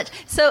ongoing research.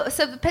 So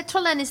the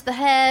Petrolan is the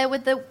hair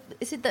with the.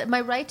 Is it? Am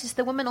I right? Is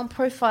the woman on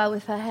profile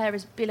with her hair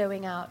is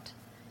billowing out?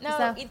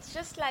 No, it's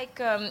just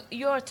like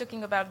you're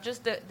talking about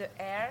just the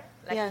hair,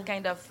 like a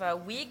kind of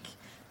wig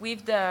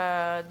with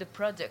the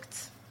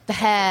product. The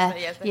hair.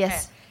 Yes. The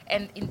hair.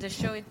 And in the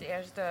show, it's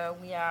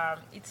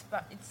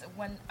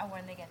 1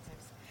 hour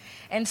negatives,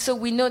 and so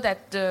we know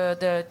that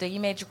the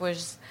image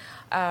was.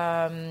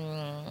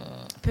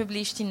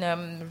 Published in a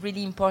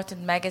really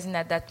important magazine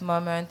at that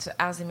moment,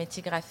 Arts et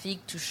Métiers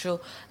Graphiques, to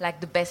show like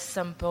the best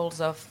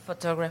samples of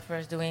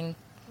photographers doing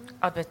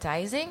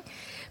advertising.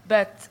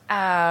 But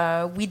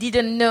we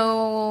didn't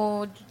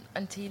know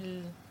until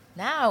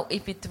now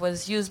if it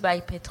was used by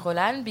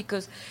Petrolan,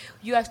 because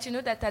you have to know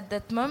that at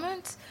that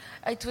moment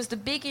it was the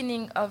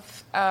beginning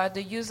of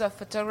the use of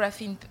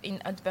photography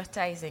in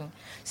advertising.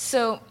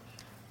 So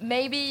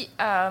maybe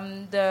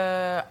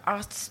the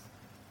art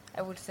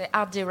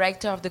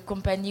director of the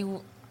company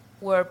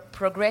were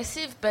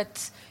progressive,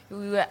 but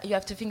you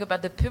have to think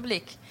about the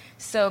public.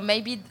 So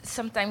maybe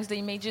sometimes the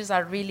images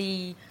are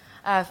really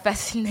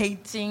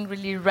fascinating,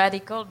 really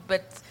radical,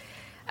 but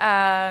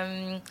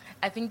I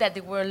think that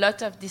there were a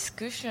lot of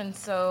discussions.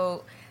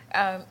 So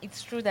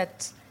it's true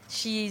that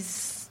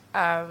she's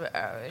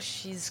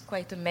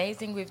quite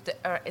amazing with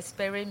her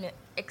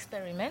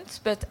experiments.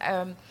 But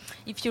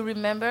if you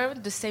remember,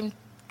 the same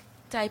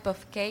type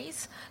of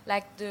case,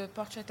 like the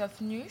portrait of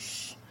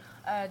Nuche,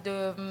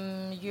 the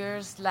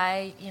years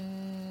lie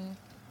in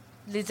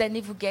Les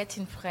années vous guettent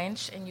in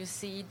French, and you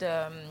see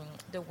the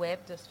web,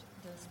 the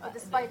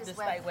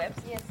spy web.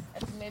 Yes,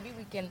 maybe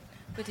we can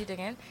put it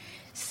again.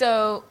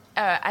 So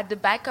at the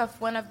back of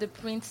one of the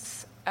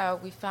prints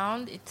we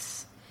found, it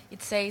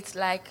says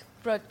like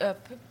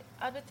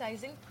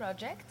advertising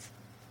project,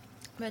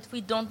 but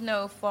we don't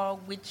know for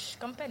which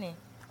company,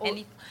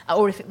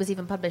 or if it was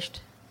even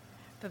published.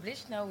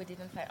 No, we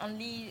didn't find.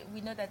 Only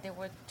we know that there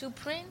were two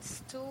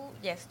prints,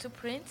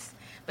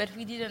 but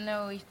we didn't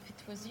know if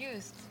it was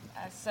used.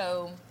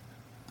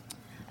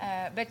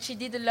 But she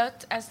did a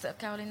lot, as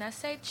Carolina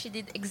said. She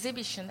did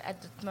exhibition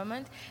at that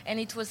moment, and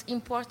it was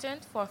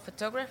important for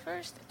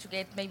photographers to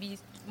get maybe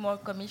more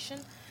commission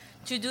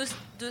to do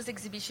those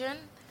exhibition,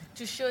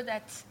 to show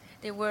that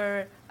they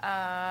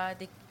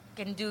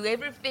can do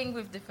everything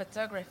with the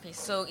photography.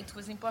 So it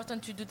was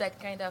important to do that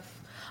kind of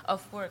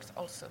works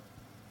also.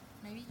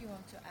 Maybe you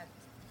want to add?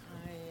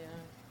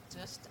 I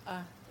just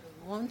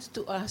want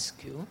to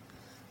ask you,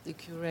 the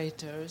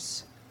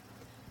curators,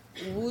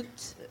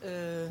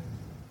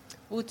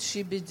 would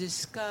she be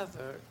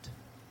discovered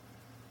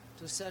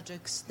to such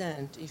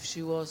extent if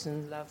she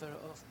wasn't lover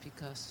of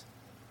Picasso?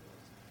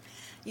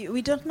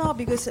 We don't know,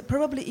 because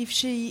probably if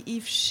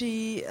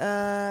she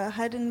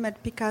hadn't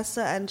met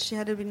Picasso and she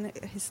hadn't been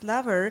his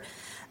lover,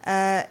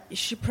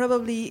 she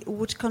probably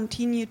would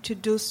continue to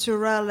do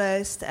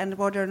surrealist and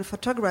modern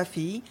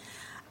photography,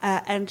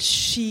 and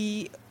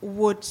she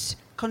would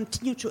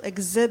continue to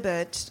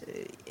exhibit.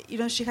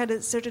 She had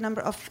a certain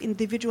number of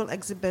individual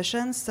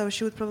exhibitions, so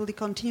she would probably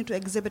continue to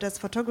exhibit as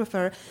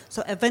photographer.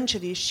 So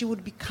eventually she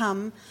would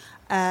become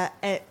a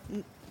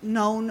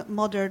known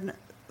modern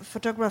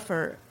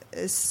photographer.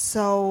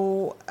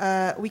 So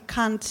we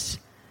can't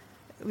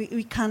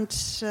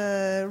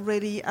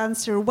really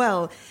answer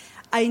well.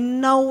 I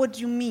know what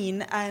you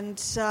mean, and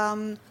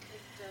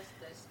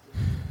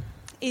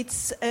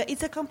it's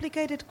a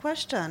complicated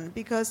question,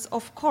 because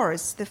of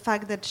course the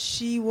fact that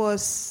she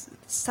was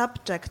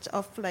subject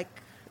of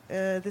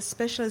the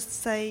specialists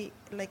say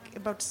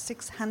about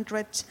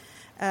 600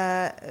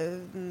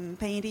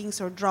 paintings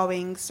or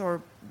drawings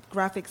or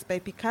graphics by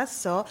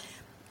Picasso,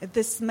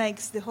 this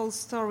makes the whole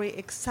story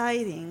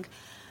exciting.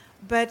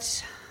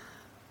 But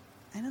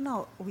I don't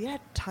know, we are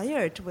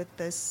tired with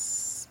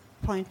this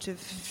point of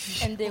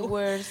view. And there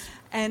was...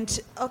 And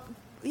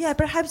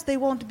perhaps there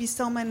won't be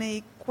so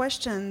many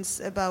questions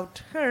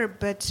about her,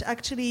 but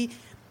actually,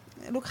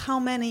 look how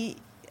many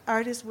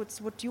artists,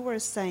 what you were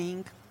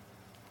saying,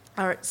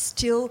 are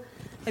still...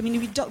 I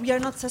mean, we are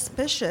not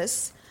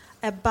suspicious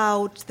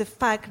about the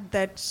fact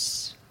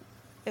that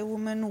a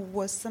woman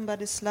was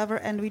somebody's lover,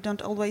 and we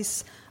don't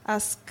always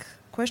ask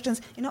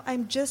questions.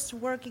 I'm just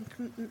working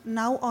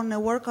now on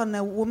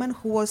a woman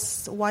who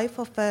was wife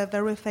of a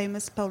very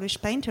famous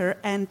Polish painter,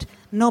 and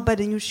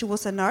nobody knew she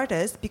was an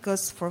artist,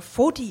 because for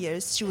 40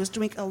 years she was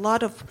doing a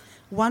lot of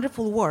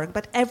wonderful work,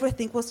 but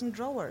everything was in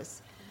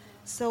drawers.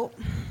 So,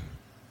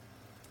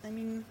 I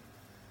mean,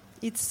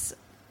 it's...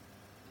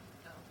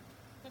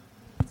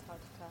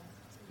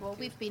 Well,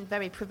 we've been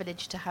very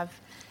privileged to have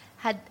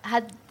had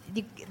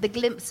the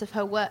glimpse of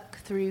her work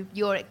through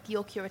your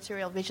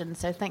curatorial vision.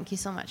 So thank you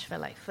so much for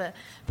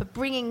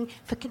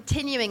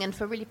continuing and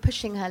for really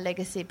pushing her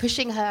legacy,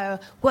 pushing her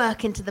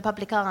work into the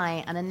public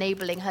eye, and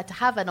enabling her to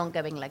have an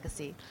ongoing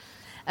legacy.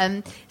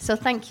 So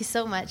thank you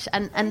so much,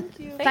 and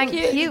thank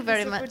you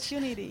very much.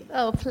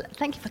 Oh,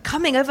 thank you for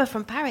coming over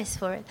from Paris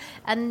for it,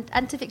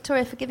 and to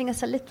Victoria for giving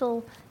us a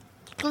little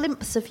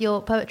glimpse of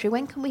your poetry.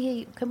 When can we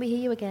hear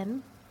you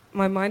again?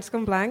 My mind's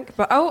gone blank,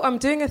 but I'm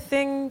doing a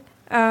thing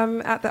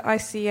at the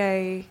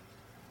ICA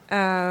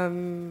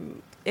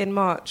in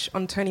March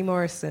on Toni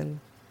Morrison.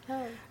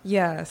 Oh.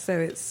 Yeah, so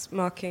it's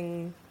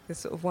marking the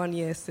sort of 1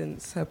 year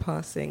since her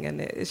passing,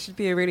 and it should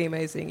be a really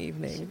amazing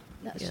evening.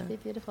 That should be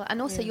beautiful.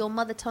 And also your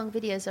mother tongue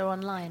videos are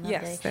online, aren't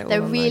yes, they?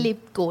 They're really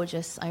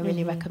gorgeous. I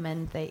really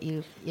recommend that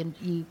you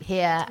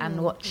hear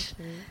and watch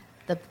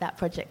that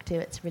project too.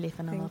 It's really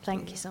phenomenal.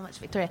 Thank you so much,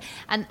 Victoria.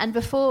 And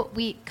before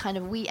we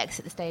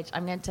exit the stage,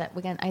 I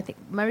think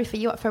Marief, are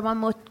you up for one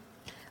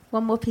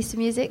more piece of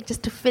music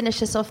just to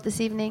finish us off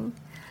this evening?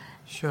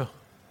 Sure.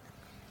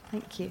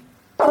 Thank you.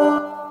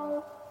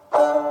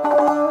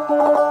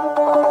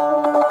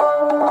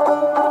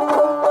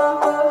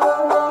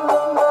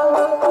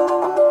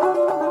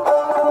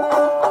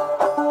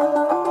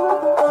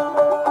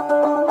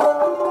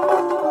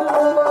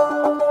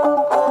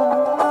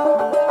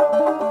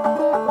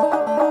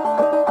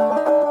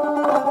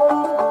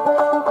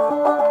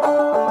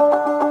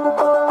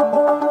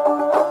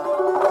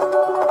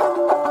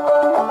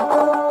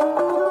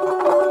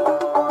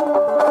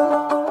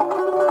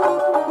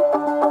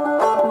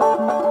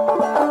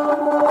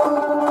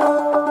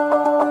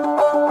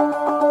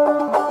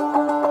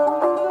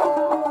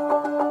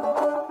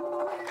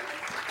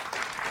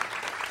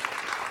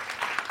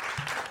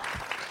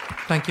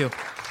 Thank you.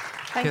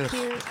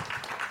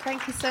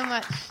 Thank you so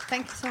much.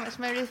 Thank you so much,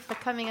 Marief, for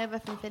coming over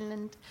from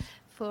Finland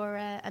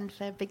and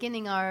for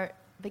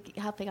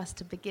helping us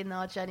to begin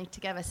our journey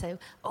together. So,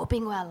 all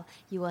being well,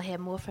 you will hear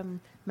more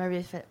from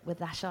Marief with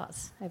Dash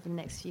Arts over the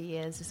next few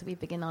years as we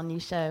begin our new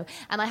show.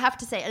 And I have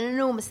to say an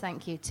enormous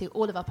thank you to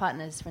all of our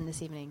partners from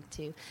this evening,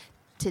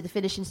 to the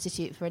Finnish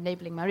Institute for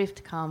enabling Marief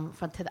to come,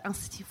 to the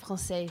Institut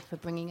Français for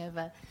bringing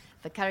over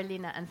for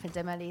Carolina and for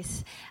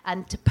Demalis,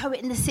 and to Poet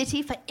in the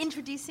City for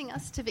introducing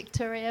us to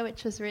Victoria,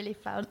 which was really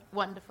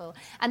wonderful,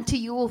 and to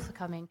you all for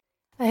coming.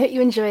 I hope you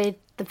enjoyed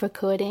the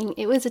recording.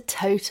 It was a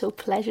total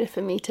pleasure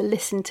for me to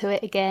listen to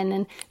it again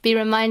and be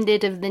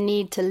reminded of the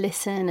need to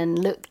listen and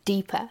look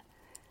deeper.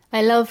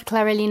 I love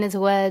Carolina's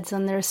words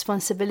on the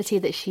responsibility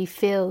that she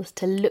feels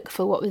to look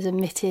for what was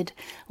omitted,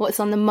 what's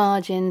on the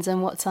margins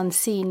and what's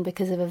unseen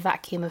because of a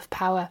vacuum of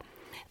power.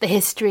 The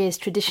history has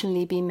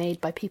traditionally been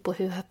made by people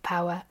who have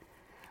power.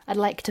 I'd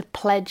like to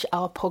pledge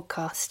our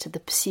podcast to the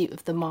pursuit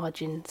of the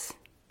margins.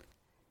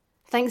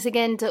 Thanks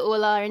again to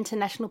all our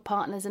international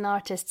partners and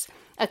artists.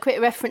 A quick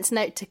reference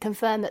note to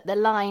confirm that the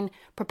line,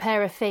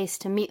 "Prepare a face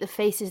to meet the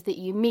faces that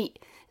you meet,"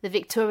 that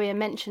Victoria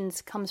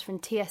mentions comes from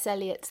T.S.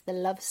 Eliot's The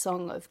Love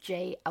Song of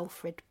J.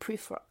 Alfred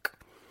Prufrock.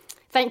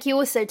 Thank you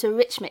also to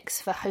Rich Mix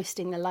for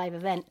hosting the live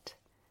event.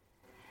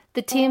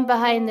 The team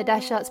behind the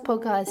Dash Arts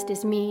podcast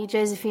is me,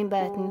 Josephine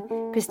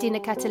Burton,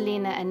 Christina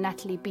Catalina and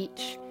Natalie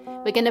Beach.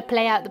 We're going to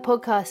play out the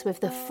podcast with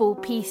the full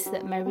piece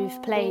that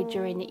Maruf played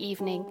during the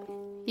evening.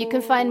 You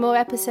can find more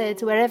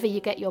episodes wherever you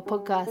get your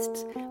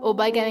podcasts or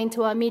by going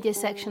to our media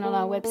section on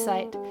our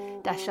website,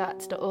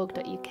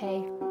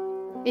 dasharts.org.uk.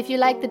 If you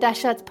like the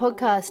Dash Arts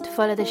podcast,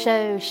 follow the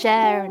show,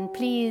 share, and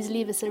please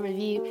leave us a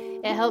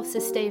review. It helps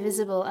us stay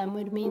visible and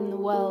would mean the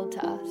world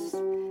to us.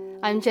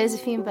 I'm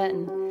Josephine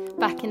Burton,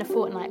 back in a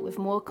fortnight with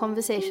more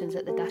conversations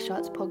at the Dash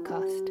Arts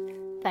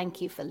podcast. Thank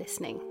you for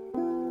listening.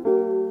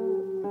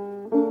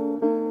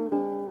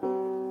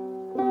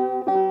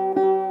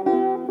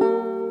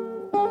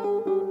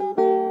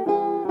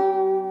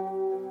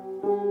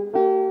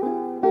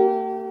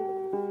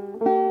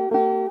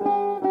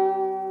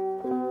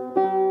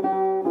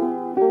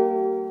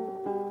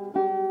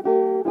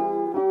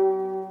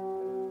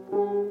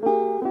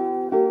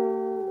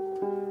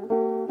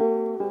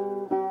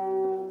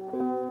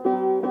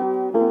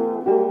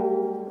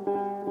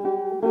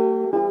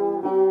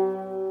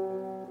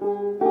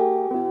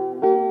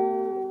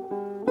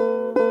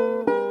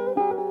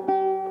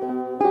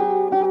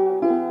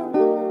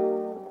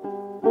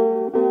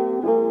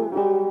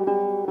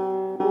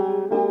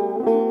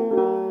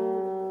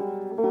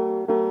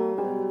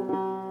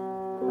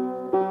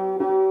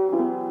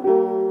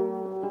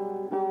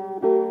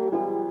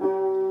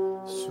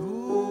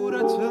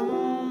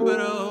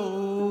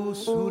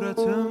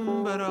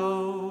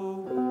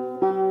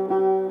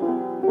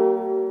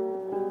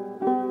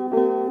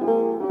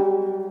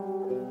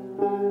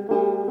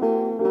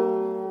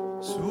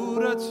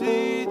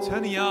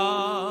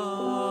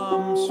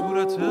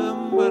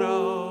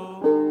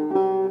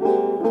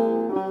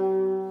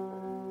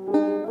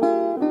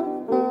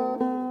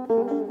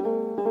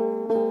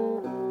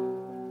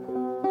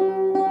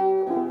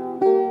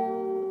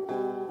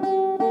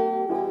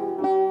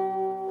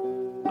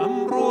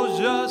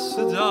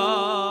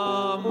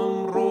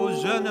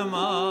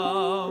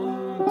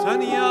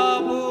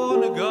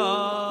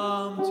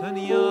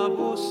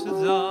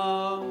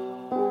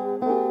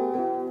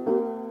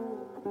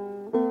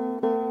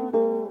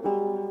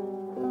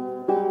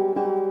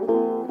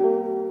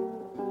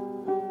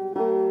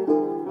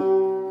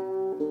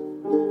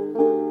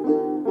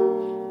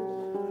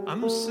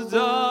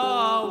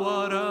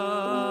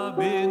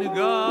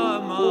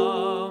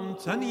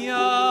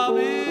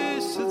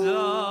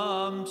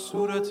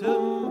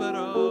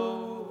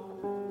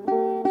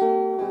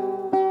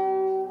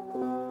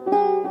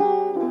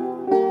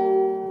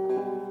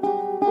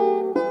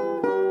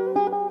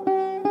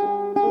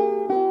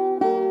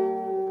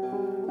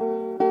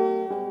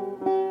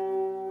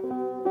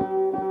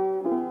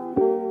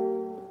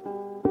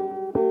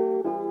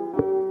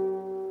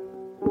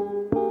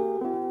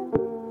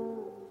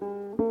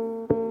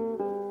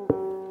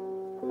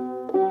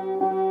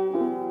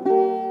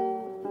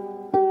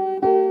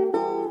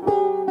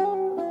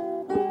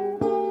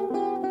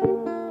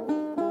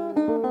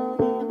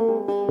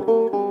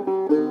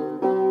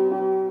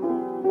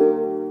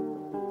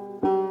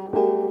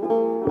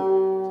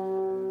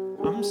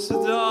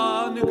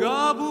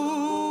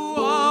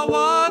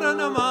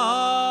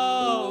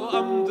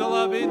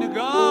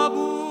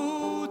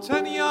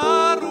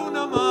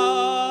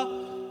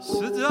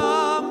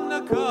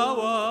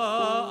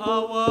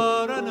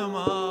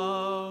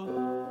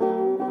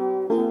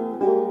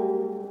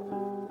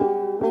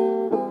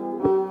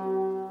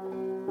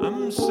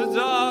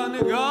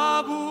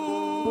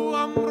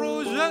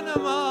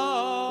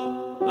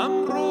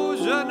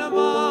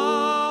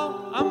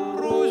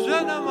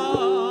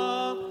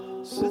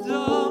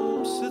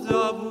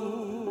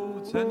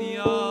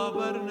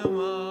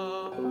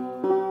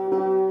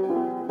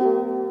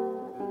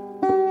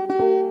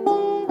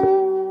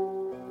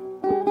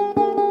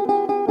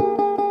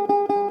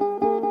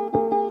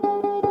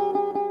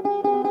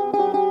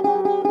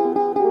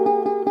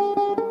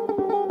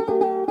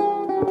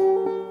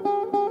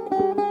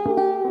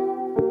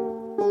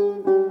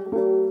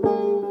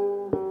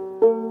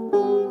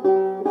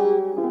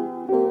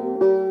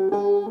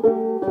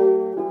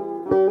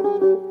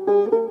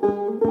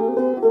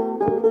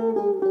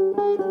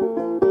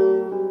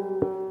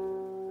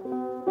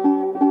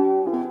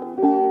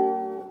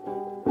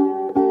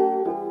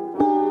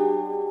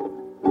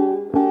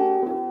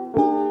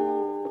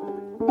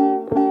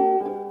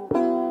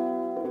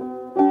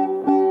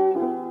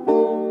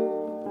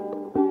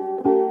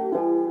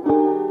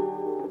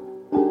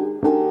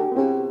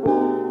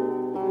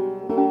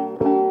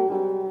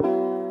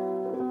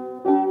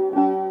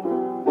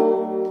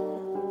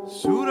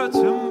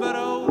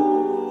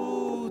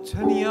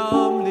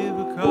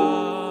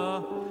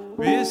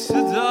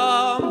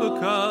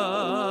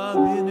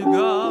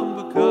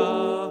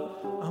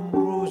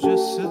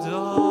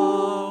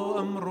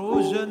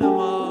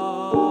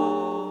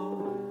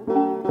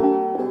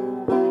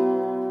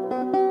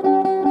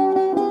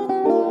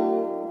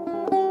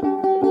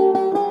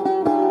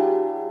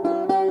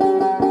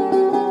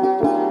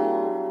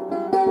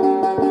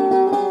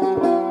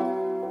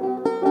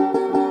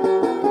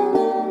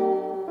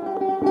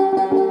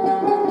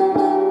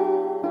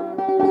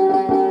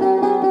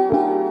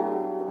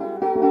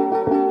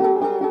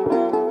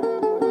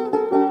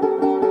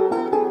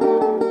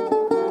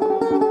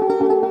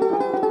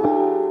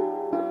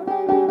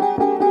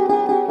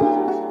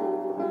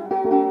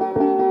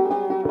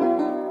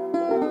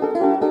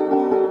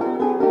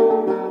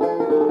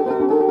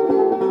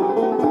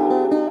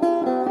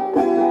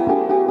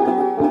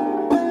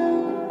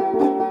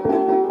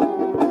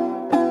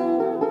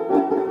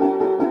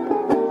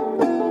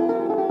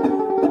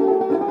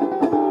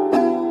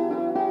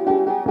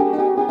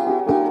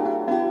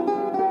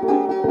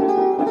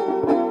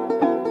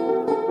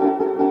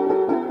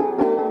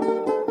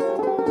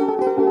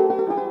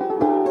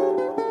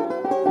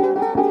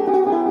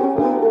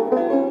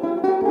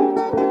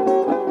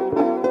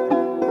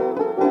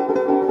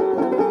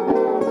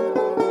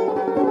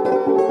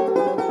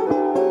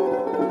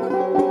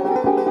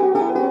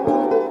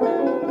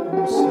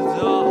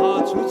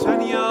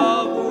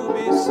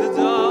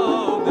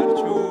 صدا در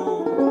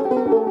چوب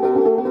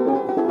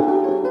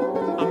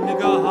ام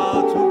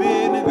نگاهات و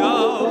بی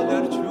نگاه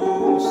در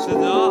چوب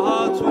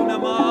صداهات و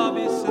نما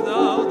بی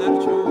صدا در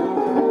چوب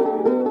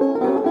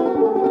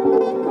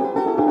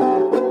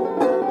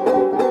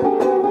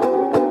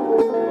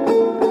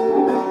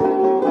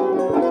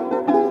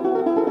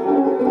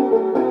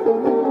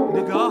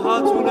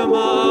نگاهات و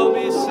نما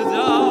بی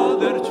صدا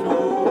در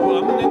چوب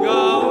ام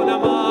نگاه و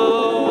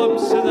نما ام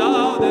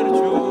صدا در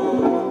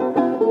چوب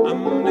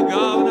ام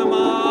نگاه و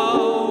نما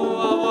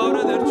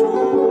آواره در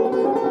چوب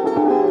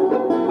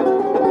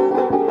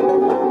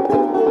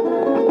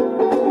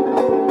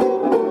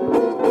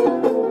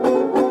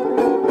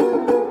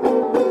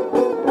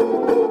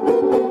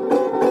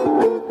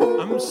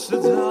ام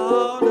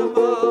صدا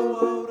نما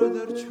آواره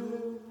در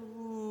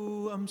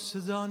چوب ام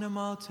صدا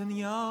نما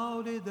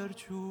تنیاولی در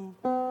چوب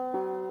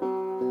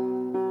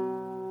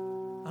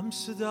ام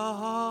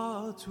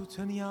صداها تو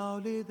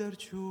تنیاولی در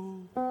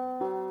چوب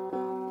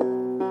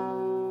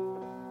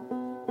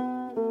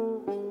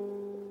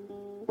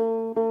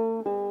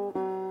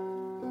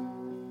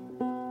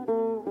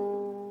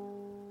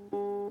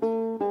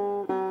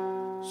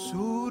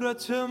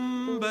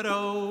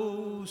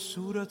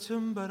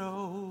صورتم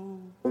برو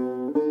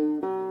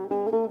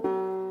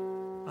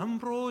ام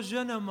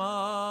روژن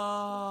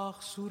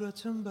ماخ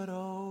صورتم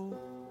برو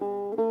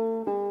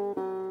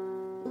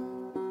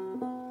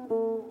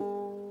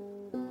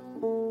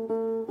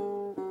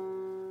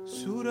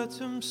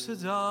صورتم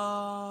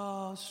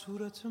صدا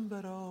صورتم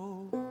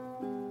برو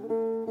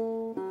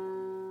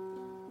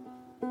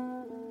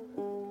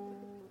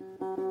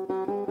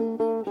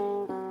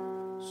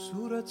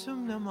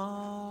صورتم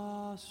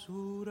نما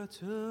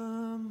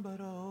صورتم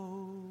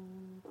برو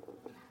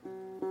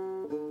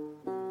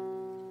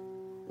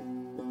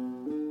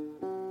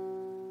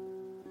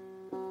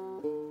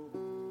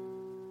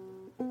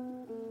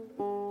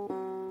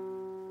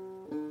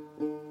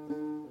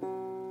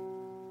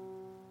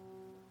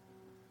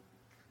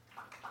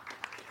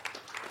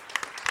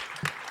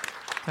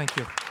Thank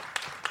you.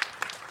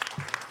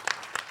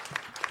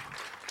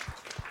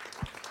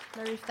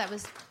 Maruf, that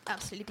was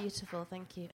absolutely beautiful. Thank you.